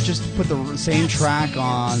you didn't just put the same track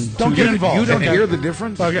on? Don't get involved. You don't Okay. hear the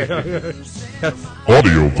difference? Okay.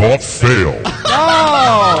 Audio vault fail.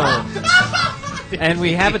 Oh! And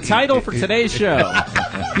we have a title for today's show.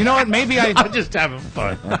 You know what? Maybe I'm just having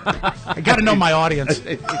fun. I got to know my audience.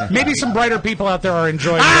 Maybe some brighter people out there are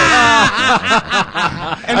enjoying this.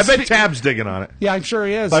 I bet Tab's digging on it. Yeah, I'm sure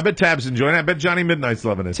he is. I bet Tab's enjoying it. I bet Johnny Midnight's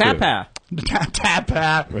loving it, too. Tapa. Tap.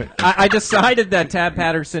 I decided that Tab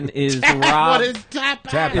Patterson is Rob. What is Tap?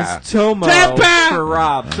 Tapa. Is Tomo Tapa! for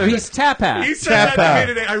Rob. So he's Tapa. He said that to Tapa. me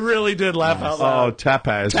today. I really did laugh out loud. Oh,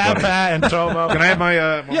 Tapa is funny. Tapa and Tomo. Can I have my...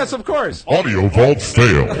 Yes, of course. Audio vault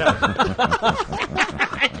fail.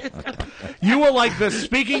 You will like this.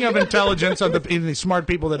 Speaking of intelligence of the smart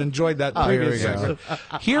people that enjoyed that previous here we segment,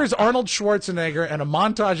 here's Arnold Schwarzenegger and a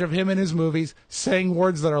montage of him in his movies saying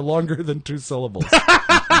words that are longer than 2 syllables.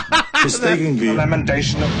 Mistakenly,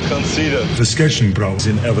 lamentation of considered. The sketching problem is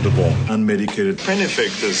inevitable. Unmedicated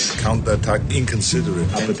benefactors. Counterattack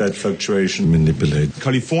inconsiderate. Appetite fluctuation manipulate.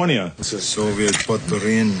 California. It's a Soviet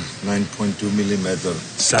Potpourri 9.2 millimeter.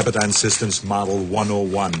 Sabaton Systems Model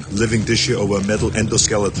 101. Living tissue over metal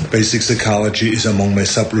endoskeleton. Basic psychology is among my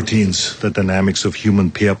subroutines. The dynamics of human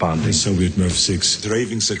pair bonding. Soviet Nerve 6.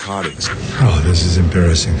 Raving psychotics. Oh, this is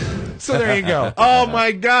embarrassing. So there you go. Oh,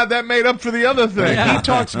 my God. That made up for the other thing. He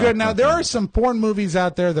talks good. Now, there are some porn movies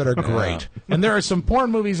out there that are great. And there are some porn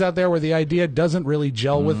movies out there where the idea doesn't really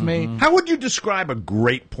gel with me. How would you describe a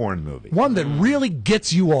great porn movie? One that really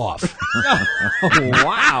gets you off.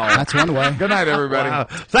 Wow. That's one way. Good night, everybody. Wow.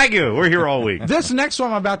 Thank you. We're here all week. This next one,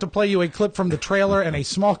 I'm about to play you a clip from the trailer and a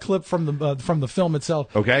small clip from the film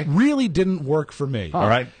itself. Okay. Really didn't work for me. All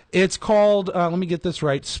right. It's called, let me get this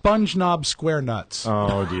right, Sponge Knob Square Nuts.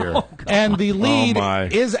 Oh, dear. And the lead my.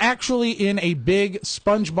 is actually in a big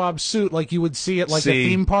SpongeBob suit like you would see at like a See,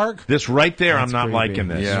 theme park. This right there, That's I'm not creepy. liking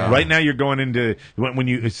this. Yeah. Right now, you're going into when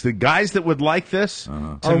you. It's the guys that would like this.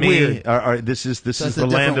 To Are me, weird. this is That's the a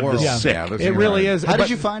land different of the world. sick. Yeah, this It really is. How But, did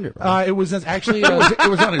you find it? Rob? It was actually. It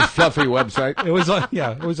was on his fluffy website. It was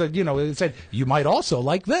it said, you might also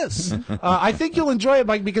like this. I think you'll enjoy it,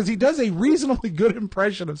 Mike, because he does a reasonably good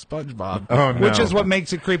impression of SpongeBob. Oh, no. Which is what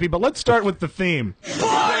makes it creepy. But let's start with the theme.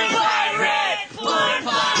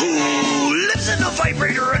 Who lives in a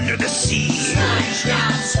vibrator under the sea? He's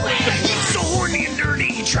so horny and dirty,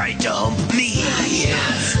 he tried to hump me.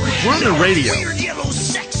 We're on the radio. Weird yellow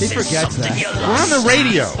sex He forgets that. We're on the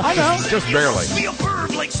radio. I know. Just barely. Be a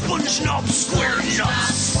bird like SpongeNob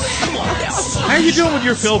SquareNuts. Come on now. How are you doing with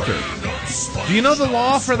your filter? Do you know the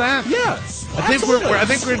law for that? Yeah. I think we're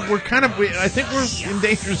in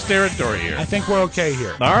dangerous territory here. I think we're okay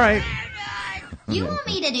here. All right. You want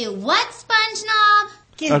me to do what, SpongeNob?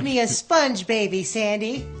 Give me a sponge, baby,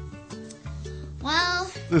 Sandy.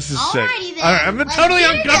 Well, This is sick. alrighty then. All right, I'm Let's totally do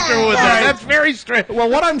uncomfortable with that. That's very strange. Well,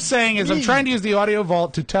 what I'm saying is I'm trying to use the audio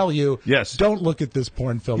vault to tell you, yes, don't look at this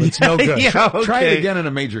porn film. It's no good. Yeah, okay. Try it again in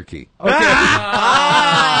a major key. Okay.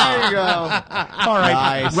 There you go. All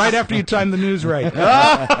right. Nice. Right after you time the news right.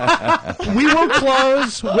 We will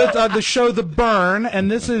close with the show The Burn, and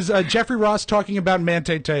this is Jeffrey Ross talking about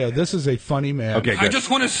Manti Te'o. This is a funny man. Okay, I just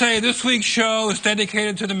want to say this week's show is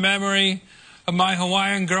dedicated to the memory of my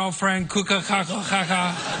Hawaiian girlfriend, Kuka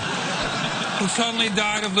Kakakaka, who suddenly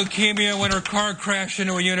died of leukemia when her car crashed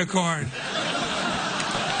into a unicorn.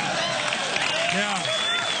 Yeah.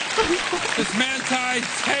 This Manti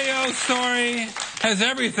Te'o story has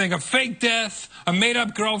everything: a fake death, a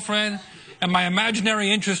made-up girlfriend, and my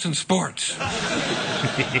imaginary interest in sports.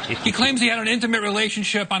 He claims he had an intimate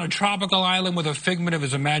relationship on a tropical island with a figment of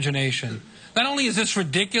his imagination. Not only is this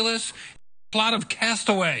ridiculous, plot of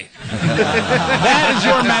Castaway. That is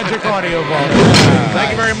your magic audio vault.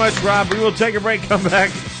 Thank you very much, Rob. We will take a break, come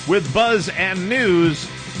back with buzz and news.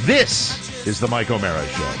 This is the Mike O'Mara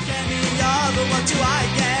Show.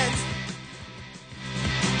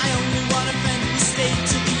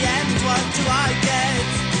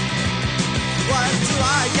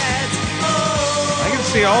 I can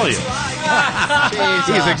see all of you.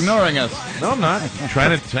 He's ignoring us. No, I'm not.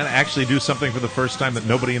 Trying to actually do something for the first time that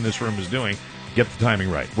nobody in this room is doing. Get the timing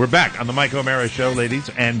right. We're back on the Mike O'Mara Show, ladies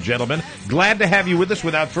and gentlemen. Glad to have you with us.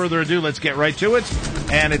 Without further ado, let's get right to it.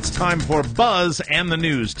 And it's time for Buzz and the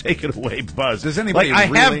news. Take it away, Buzz. Does anybody I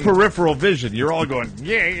really... have peripheral vision. You're all going,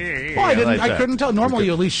 yeah. Well, I didn't. like I that. couldn't tell. Normally,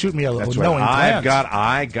 you at least shoot me a That's knowing right. glance.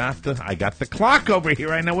 I got the clock over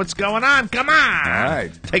here. I know what's going on. Come on. All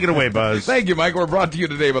right. Take it away, Buzz. Thank you, Mike. We're brought to you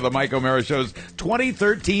today by the Mike O'Mara Show's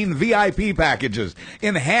 2013 VIP packages.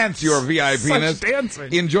 Enhance your VIP-ness. Such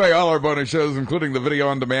dancing. Enjoy all our bonus shows, including the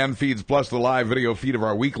video-on-demand feeds, plus the live video feed of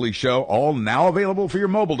our weekly show, all now available for your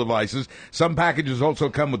mobile devices. Some packages also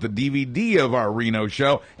come with the DVD of our Reno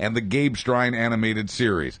show and the Gabe Strine animated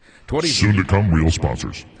series. Soon to come real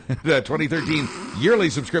sponsors. The 2013 yearly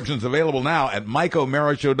subscriptions available now at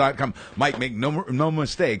MikeO'MaraShow.com. Mike, make no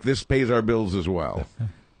mistake, this pays our bills as well.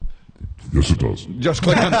 Yes, it does. Just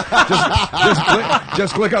click on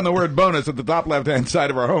just click on the word bonus at the top left-hand side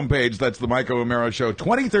of our homepage. That's the Mike O'Mara Show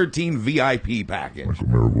 2013 VIP package. Mike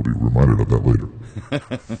O'Mara will be reminded of that later. I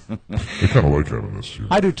kind of like having this here.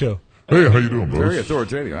 I do too. Hey, how you doing, Buzz? Very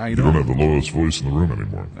authoritative. How you don't doing? have the lowest voice in the room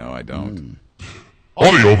anymore. No, I don't.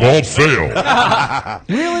 Audio vault fail.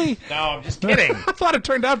 Really? No, I'm just kidding. I thought it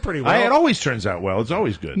turned out pretty well. It always turns out well. It's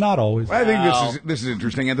always good. Not always. I think this is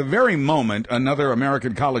interesting. At the very moment, another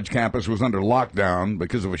American college campus was under lockdown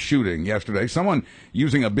because of a shooting yesterday. Someone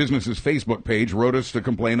using a business's Facebook page wrote us to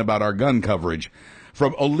complain about our gun coverage.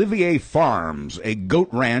 From Olivier Farms, a goat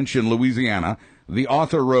ranch in Louisiana, the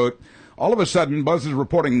author wrote, "All of a sudden, Buzz is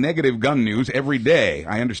reporting negative gun news every day.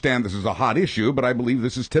 I understand this is a hot issue, but I believe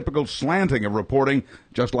this is typical slanting of reporting,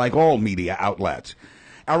 just like all media outlets.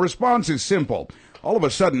 Our response is simple. All of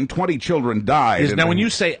a sudden, 20 children died." Now, when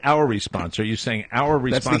you say our response, are you saying our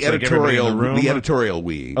response? That's the like everybody in editorial. the room? The editorial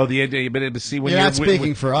we. Oh, but see, when You're not you're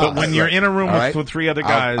speaking for us. But when you're in a room with three other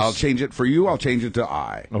guys, I'll change it for you. I'll change it to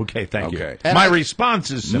I. Okay, thank you. And my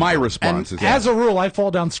response is simple. My response is as a rule, I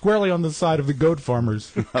fall down squarely on the side of the goat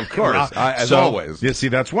farmers. Of course, as always. Yeah, see,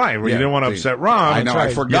 that's why you didn't want to upset Rob. I know.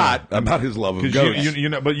 Right. I forgot about his love of goats. You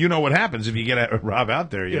know, but you know what happens if you get Rob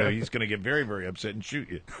out there. You know, he's going to get very, very upset and shoot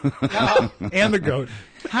you. And the goat.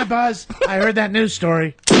 Hi, Buzz. I heard that news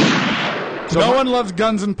story. No one loves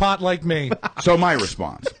guns and pot like me. So my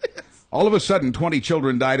response. All of a sudden, 20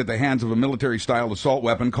 children died at the hands of a military-style assault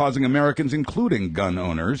weapon, causing Americans, including gun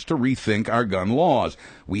owners, to rethink our gun laws.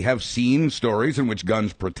 We have seen stories in which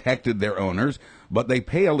guns protected their owners, but they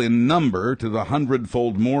pale in number to the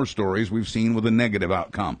 100-fold more stories we've seen with a negative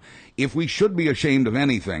outcome. If we should be ashamed of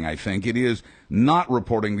anything, I think, it is not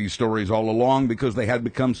reporting these stories all along because they had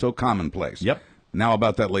become so commonplace. Yep. Now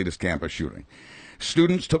about that latest campus shooting.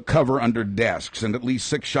 Students took cover under desks, and at least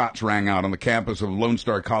 6 shots rang out on the campus of Lone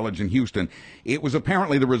Star College in Houston. It was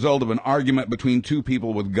apparently the result of an argument between 2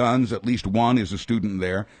 people with guns. At least one is a student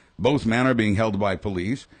there. Both men are being held by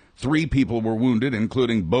police. 3 people were wounded,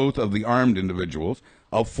 including both of the armed individuals.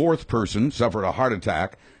 A 4th person suffered a heart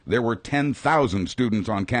attack. There were 10,000 students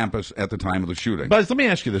on campus at the time of the shooting. Buzz, let me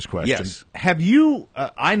ask you this question. Yes. Have you,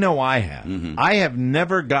 I know I have, I have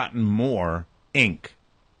never gotten more ink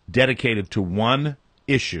dedicated to one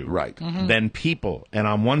issue than people, and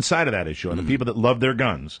on one side of that issue, and the people that love their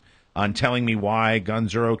guns, on telling me why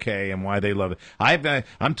guns are okay and why they love it.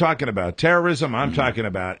 I'm talking about terrorism. I'm talking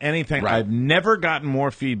about anything. I've never gotten more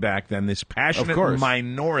feedback than this passionate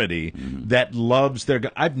minority that loves their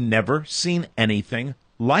guns. I've never seen anything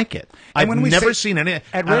like it. I've never seen any.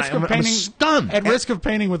 At risk of I'm painting, stunned. At risk of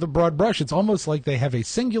painting with a broad brush, it's almost like they have a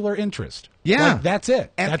singular interest. Yeah, like, that's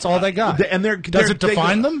it. That's all they got. And does it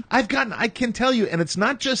define them? I can tell you, and it's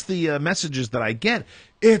not just the messages that I get.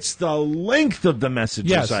 It's the length of the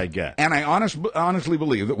messages I get. And I honestly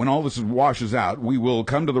believe that when all this washes out, we will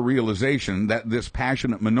come to the realization that this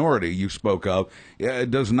passionate minority you spoke of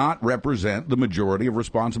does not represent the majority of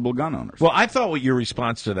responsible gun owners. Well, I thought what your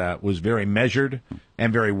response to that was very measured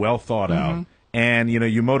and very well thought out. And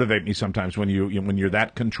you motivate me sometimes when you're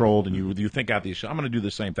that controlled and you think out these. I'm going to do the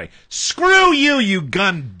same thing. Screw you, you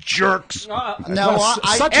gun jerks! Such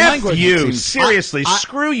F language. you, seriously.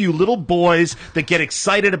 Screw you, little boys that get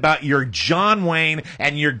excited about your John Wayne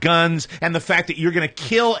and your guns and the fact that you're going to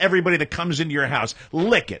kill everybody that comes into your house.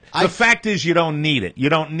 Lick it. The fact is, you don't need it. You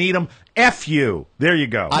don't need them. F you. There you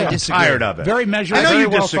go. I I'm disagree. tired of it. Very measured. I know very you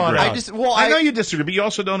well disagree. thought out. I know you disagree, but you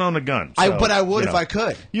also don't own a gun. So, but I would if I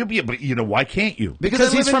could. But why can't you?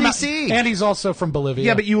 Because he's I live from in D.C. and he's also from Bolivia.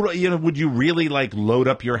 Yeah, but would you really load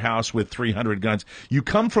up your house with 300 guns? You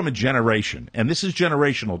come from a generation, and this is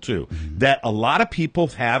generational too, that a lot of people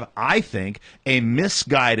have, I think, a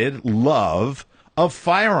misguided love of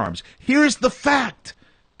firearms. Here's the fact.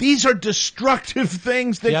 These are destructive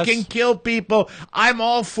things that can kill people. I'm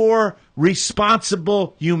all for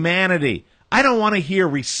responsible humanity. I don't want to hear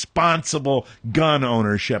responsible gun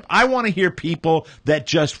ownership. I want to hear people that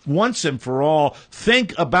just once and for all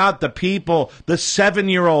think about the people, the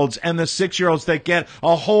 7-year-olds and the 6-year-olds that get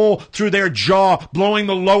a hole through their jaw, blowing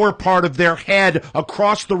the lower part of their head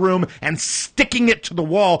across the room and sticking it to the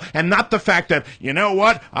wall, and not the fact that, you know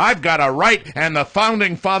what, I've got a right, and the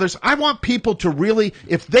founding fathers. I want people to really,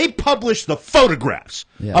 if they publish the photographs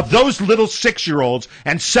of those little 6-year-olds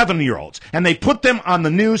and 7-year-olds, and they put them on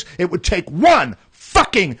the news, it would take one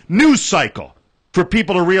fucking news cycle for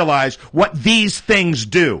people to realize what these things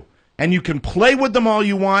do. And you can play with them all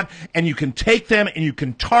you want, and you can take them and you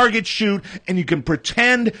can target shoot, and you can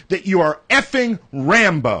pretend that you are effing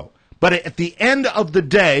Rambo. But at the end of the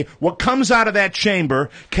day, what comes out of that chamber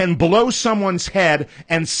can blow someone's head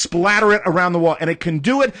and splatter it around the wall. And it can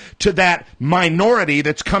do it to that minority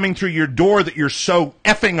that's coming through your door that you're so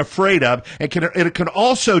effing afraid of. It can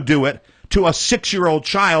also do it to a 6-year-old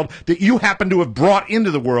child that you happen to have brought into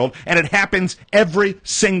the world, and it happens every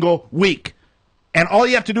single week. And all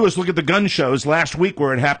you have to do is look at the gun shows last week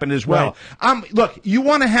where it happened as well. Look, you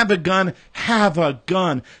want to have a gun, have a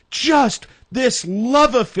gun. Just this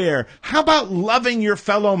love affair. How about loving your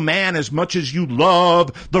fellow man as much as you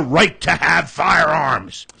love the right to have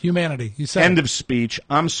firearms? Humanity. You said End of speech.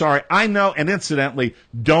 I'm sorry. I know, and incidentally,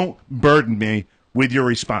 don't burden me with your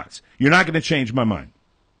response. You're not going to change my mind.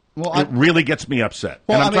 Well, it really gets me upset.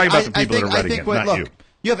 And I'm talking about the people that are writing it, not you.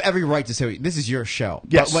 You have every right to say this is your show.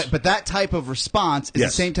 Yes. But that type of response is the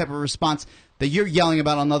same type of response that you're yelling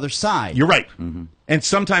about on the other side. You're right. And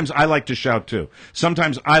sometimes I like to shout too.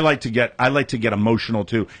 Sometimes I like to get emotional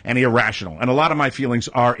too and irrational. And a lot of my feelings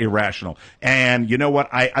are irrational. And you know what?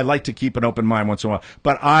 I like to keep an open mind once in a while.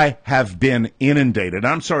 But I have been inundated.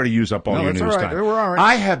 I'm sorry to use up all your news time.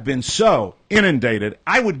 I have been so inundated.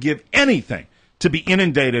 I would give anything to be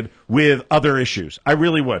inundated with other issues. I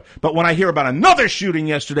really would. But when I hear about another shooting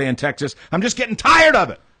yesterday in Texas, I'm just getting tired of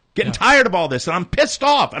it. Getting tired of all this. And I'm pissed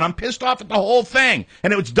off. And I'm pissed off at the whole thing.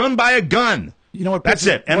 And it was done by a gun. You know what? That's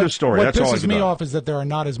it. End of story. That's all I pisses me off is that there are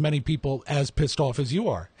not as many people as pissed off as you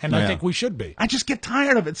are. And I think we should be. I just get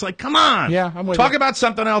tired of it. It's like, come on. Yeah, I'm with Talk you. about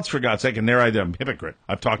something else, for God's sake. And there I am. Hypocrite.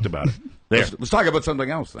 I've talked about it. There. Let's talk about something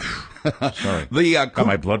else then. Sorry. Got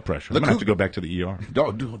my blood pressure. I'm going to have to go back to the ER.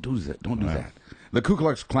 Don't do that. Don't do that. The Ku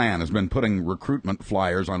Klux Klan has been putting recruitment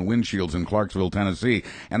flyers on windshields in Clarksville, Tennessee,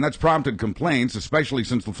 and that's prompted complaints, especially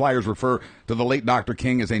since the flyers refer to the late Dr.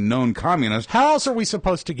 King as a known communist. How else are we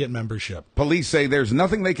supposed to get membership? Police say there's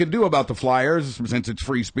nothing they can do about the flyers since it's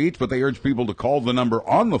free speech, but they urge people to call the number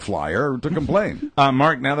on the flyer to complain.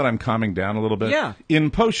 Mark, now that I'm calming down a little bit, Yeah.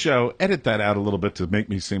 in post-show, edit that out a little bit to make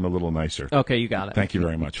me seem a little nicer. Okay, you got it. Thank you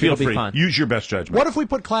very much. It'll Feel be free. fun. Use your best judgment. What if we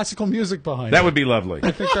put classical music behind That it? would be lovely.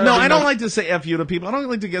 I think that no, would be I don't nice. like to say F you the people. I don't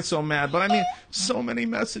like to get so mad, but I mean, so many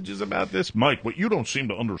messages about this. Mike, what you don't seem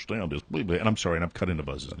to understand is, and I'm sorry, and I'm cutting the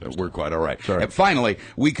buzzes. We're quite all right. Sorry. And finally,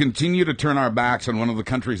 we continue to turn our backs on one of the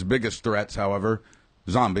country's biggest threats, however,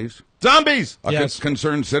 zombies. Zombies! A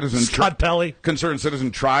concerned citizen. Scott Pelley. Concerned citizen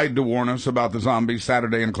tried to warn us about the zombies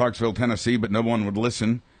Saturday in Clarksville, Tennessee, but no one would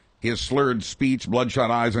listen. His slurred speech, bloodshot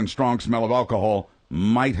eyes, and strong smell of alcohol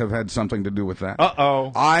might have had something to do with that.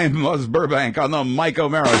 Uh-oh. I'm Buzz Burbank on the Mike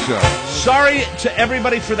O'Mara Show. Sorry to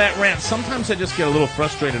everybody for that rant. Sometimes I just get a little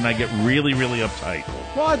frustrated and I get really, really uptight.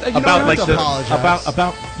 Well, you about don't have to apologize.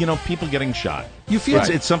 about people getting shot. You feel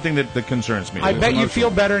it's something that concerns me. I bet you feel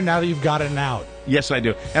better now that you've got it out. Yes, I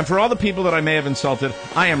do. And for all the people that I may have insulted,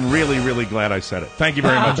 I am really, really glad I said it. Thank you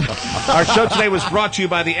very much. Our show today was brought to you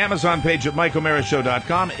by the Amazon page at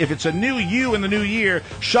MikeO'MaraShow.com. If it's a new you in the new year,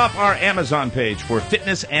 shop our Amazon page for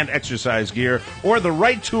fitness and exercise gear or the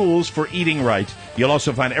right tools for eating right. You'll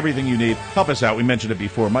also find everything you need. Help us out. We mentioned it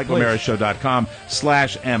before.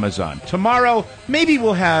 MikeO'MaraShow.com/Amazon. Tomorrow, maybe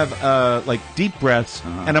we'll have like deep breaths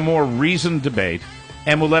and a more reasoned debate.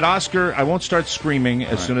 And we'll let Oscar, I won't start screaming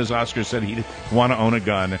as soon as Oscar said he'd want to own a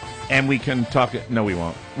gun. And we can talk, no, we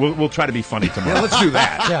won't. We'll try to be funny tomorrow. Yeah, let's do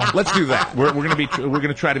that. Let's do that. We're going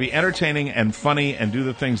to try to be entertaining and funny and do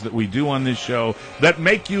the things that we do on this show that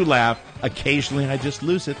make you laugh. Occasionally I just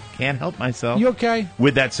lose it. Can't help myself. You okay?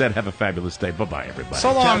 With that said, have a fabulous day. Bye-bye, everybody.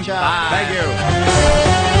 So long. Ciao, ciao. Bye. Thank you.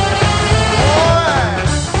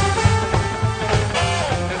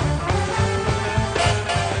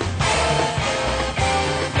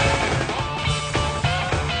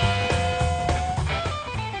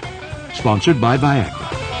 Sponsored by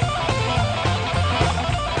Viagra.